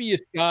 Maybe you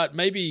start.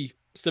 Maybe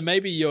So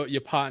maybe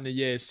your partner,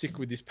 is sick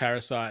with this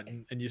Parasite,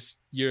 and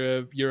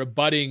you're a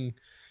budding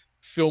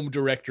film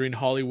director in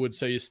Hollywood.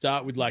 So you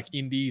start with like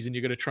indies, and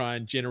you're going to try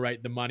and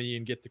generate the money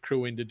and get the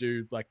crew in to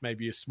do like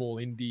maybe a small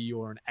indie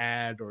or an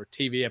ad or a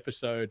TV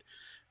episode.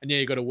 And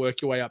you got to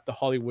work your way up the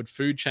Hollywood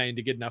food chain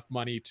to get enough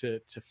money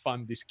to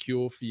fund this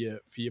cure for your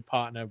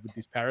partner with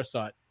this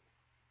Parasite.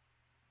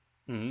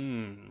 So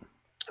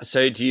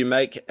how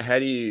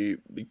do you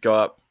go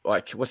up?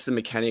 Like, what's the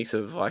mechanics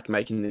of like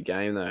making the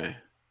game though?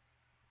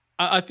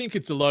 I think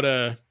it's a lot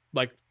of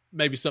like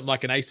maybe something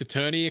like an Ace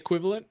Attorney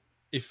equivalent.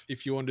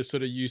 If you want to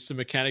sort of use some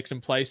mechanics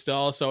and play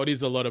style. So it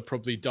is a lot of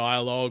probably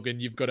dialogue,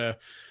 and you've got to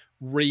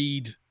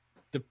read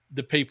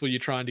the people you're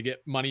trying to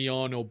get money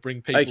on or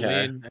bring people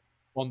in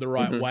on the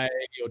right way,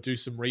 or do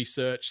some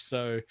research.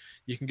 So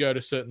you can go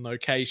to certain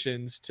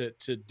locations to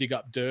dig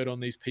up dirt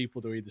on these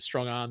people to either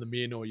strong arm them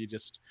in, or you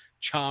just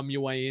charm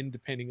your way in,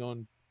 depending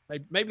on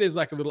maybe there's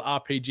like a little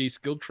RPG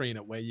skill tree in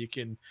it where you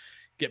can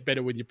get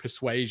better with your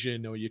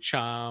persuasion or your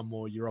charm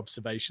or your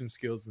observation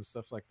skills and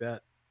stuff like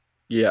that.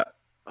 Yeah.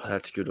 Oh,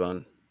 that's a good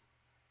one.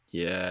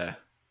 Yeah.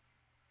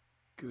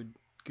 Good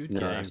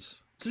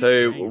nice.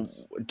 games.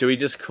 Games. Do we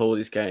just call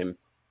this game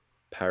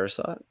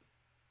Parasite?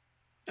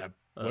 That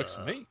works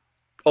for me.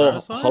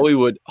 Parasite?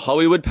 Hollywood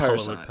Parasite.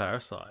 Hollywood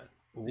Parasite.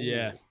 Ooh.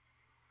 Yeah.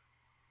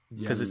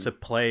 Because it's a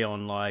play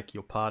on like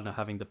your partner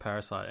having the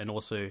parasite, and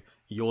also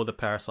you're the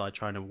parasite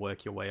trying to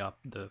work your way up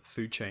the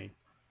food chain.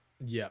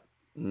 Yeah.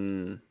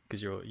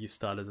 Because you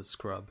start as a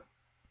scrub.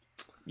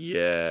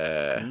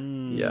 Yeah.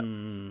 Yeah.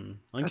 Okay.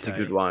 That's a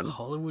good one.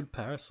 Hollywood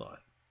Parasite.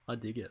 I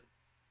dig it.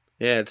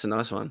 Yeah, it's a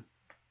nice one.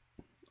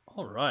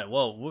 All right.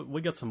 Well,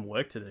 we got some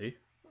work to do.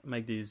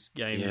 Make these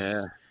games.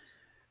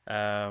 Get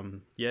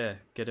them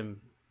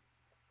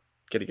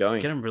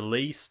going. Get them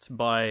released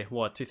by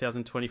what,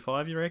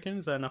 2025? You reckon?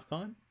 Is that enough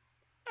time?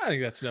 I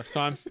think that's enough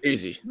time.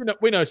 Easy.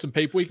 We know some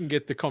people. We can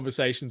get the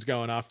conversations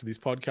going after this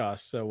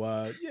podcast. So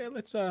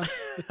let's see what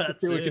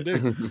we can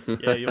do.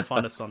 Yeah, you'll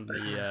find us on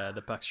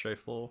the PAX show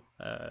floor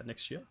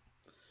next year.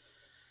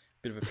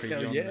 Bit of a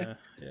preview on there.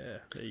 Yeah,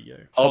 there you go.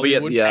 I'll be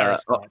at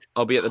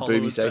the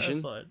booby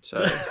station. Parasite.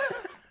 So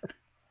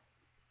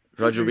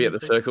Roger will be at the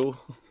circle.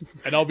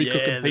 And I'll be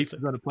cooking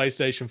pizzas on a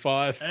PlayStation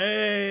 5.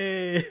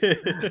 Hey!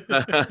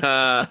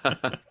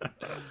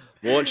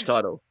 Launch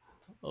title.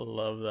 I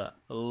love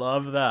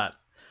that.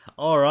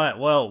 All right,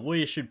 well,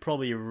 we should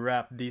probably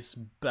wrap this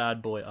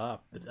bad boy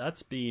up. But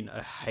that's been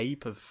a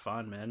heap of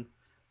fun, man.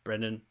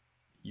 Brendan,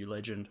 you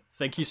legend.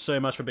 Thank you so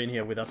much for being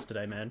here with us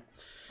today, man.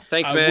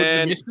 Thanks, man. I wouldn't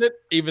have missed it,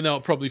 even though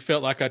it probably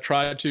felt like I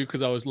tried to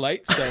because I was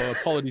late. So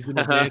apologies in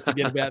advance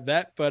again about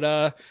that.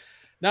 But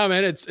no,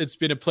 man, it's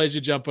been a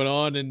pleasure jumping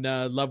on, and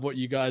love what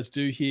you guys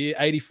do here.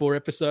 84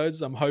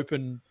 episodes. I'm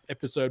hoping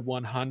episode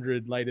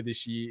 100 later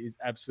this year is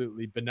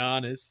absolutely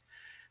bananas.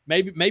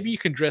 Maybe you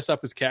can dress up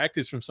as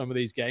characters from some of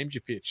these games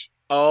you pitch.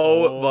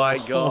 Oh my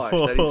gosh,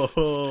 that is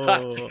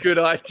such a good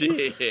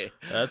idea.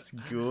 That's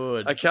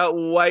good. I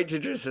can't wait to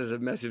dress as a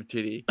massive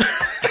titty.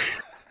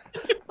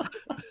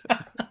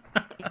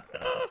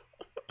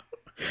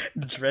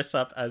 Dress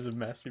up as a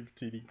massive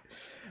titty.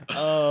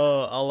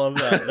 Oh, I love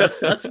that.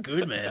 That's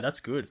good, man. That's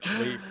good.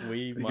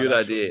 We might good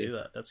actually idea. do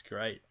that. That's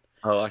great.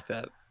 I like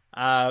that.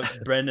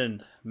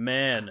 Brendan,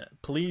 man,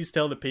 please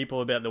tell the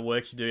people about the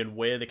work you do and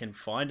where they can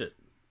find it.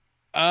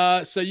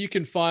 So you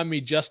can find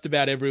me just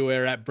about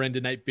everywhere at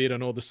Brendan 8-Bit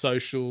on all the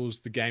socials,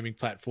 the gaming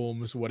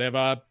platforms,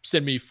 whatever.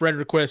 Send me friend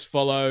requests,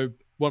 follow.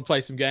 Want to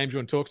play some games? You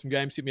want to talk some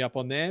games? Hit me up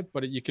on there.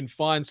 But you can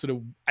find sort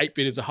of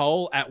 8-Bit as a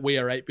whole at We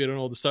Are 8-Bit on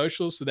all the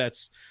socials. So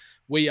that's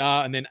We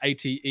Are and then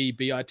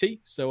ATEBIT.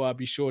 So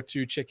be sure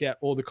to check out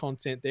all the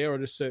content there, or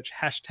just search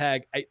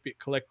hashtag 8-Bit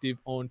Collective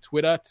on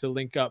Twitter to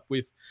link up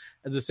with,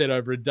 as I said,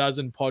 over a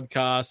dozen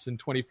podcasts and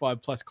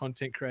 25 plus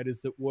content creators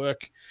that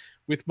work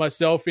with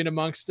myself in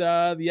amongst the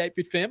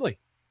 8-Bit family.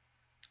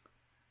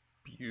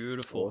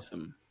 Beautiful.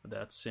 Awesome.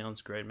 That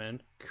sounds great,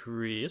 man.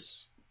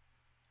 Chris,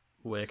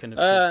 where can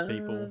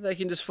people? They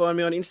can just find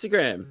me on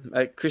Instagram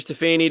at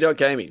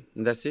Christofini.gaming,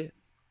 and that's it.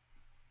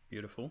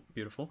 Beautiful,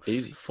 beautiful.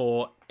 Easy.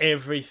 For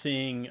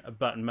everything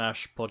Button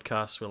Mash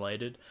podcast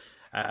related,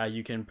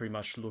 you can pretty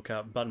much look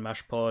up Button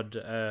Mash Pod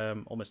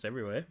almost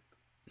everywhere.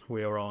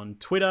 We are on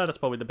Twitter. That's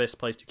probably the best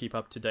place to keep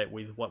up to date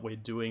with what we're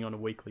doing on a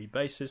weekly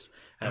basis.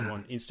 And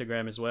on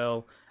Instagram as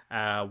well.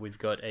 We've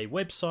got a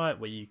website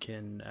where you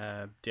can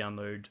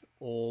download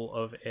all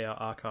of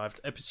our archived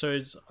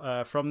episodes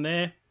from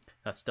there.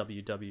 That's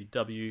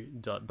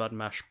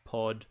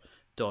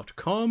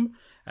www.buttonmashpod.com.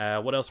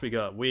 What else we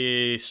got?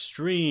 We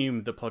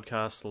stream the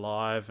podcast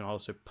live and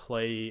also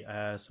play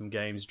some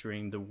games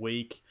during the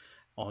week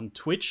on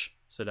Twitch.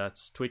 So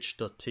that's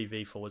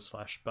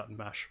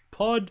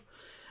twitch.tv/buttonmashpod.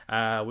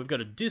 We've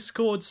got a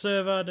Discord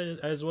server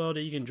as well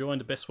that you can join.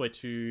 The best way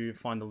to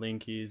find the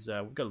link is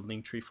we've got a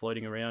link tree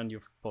floating around.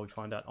 You'll probably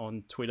find that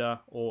on Twitter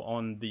or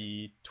on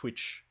the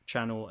Twitch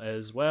channel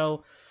as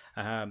well.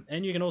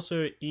 And you can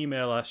also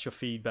email us your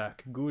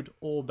feedback, good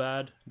or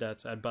bad.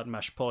 That's at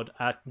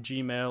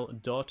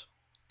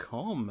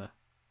buttonmashpod@gmail.com.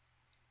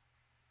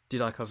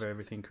 Did I cover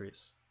everything,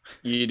 Chris?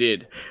 You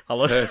did.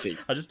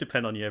 Perfect. I just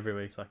depend on you every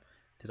week. It's like,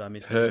 did I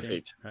miss anything?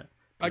 Perfect. Right.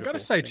 I got to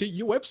say, too,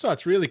 your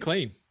website's really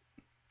clean.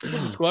 Full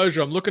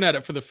disclosure, I'm looking at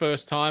it for the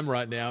first time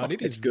right now, and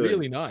it is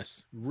really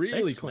nice.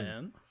 Really clean.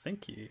 Man.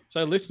 Thank you.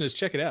 So, listeners,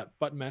 check it out.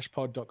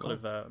 buttonmashpod.com. A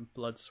lot of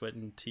blood, sweat,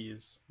 and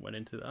tears went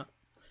into that.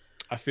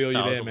 I feel you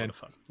there, man. It was a lot of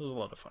fun. It was a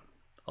lot of fun.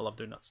 I love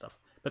doing that stuff.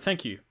 But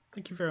thank you.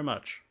 Thank you very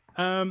much.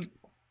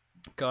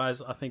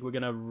 Guys, I think we're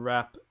going to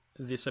wrap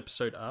this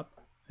episode up.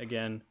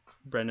 Again,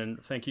 Brendan,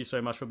 thank you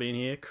so much for being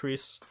here.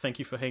 Chris, thank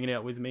you for hanging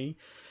out with me.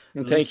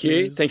 And thank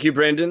you. Thank you,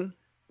 Brendan.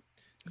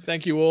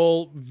 Thank you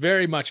all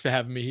very much for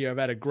having me here. I've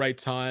had a great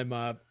time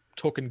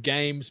talking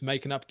games,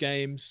 making up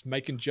games,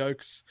 making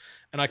jokes,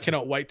 and I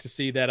cannot wait to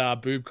see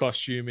that boob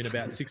costume in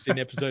about 16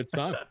 episodes'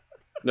 time.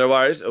 No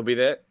worries. It'll be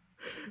there.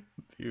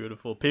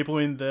 Beautiful. People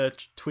in the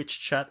Twitch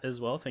chat as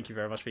well, thank you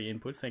very much for your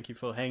input. Thank you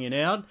for hanging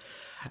out.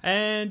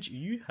 And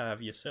you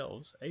have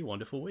yourselves a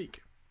wonderful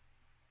week.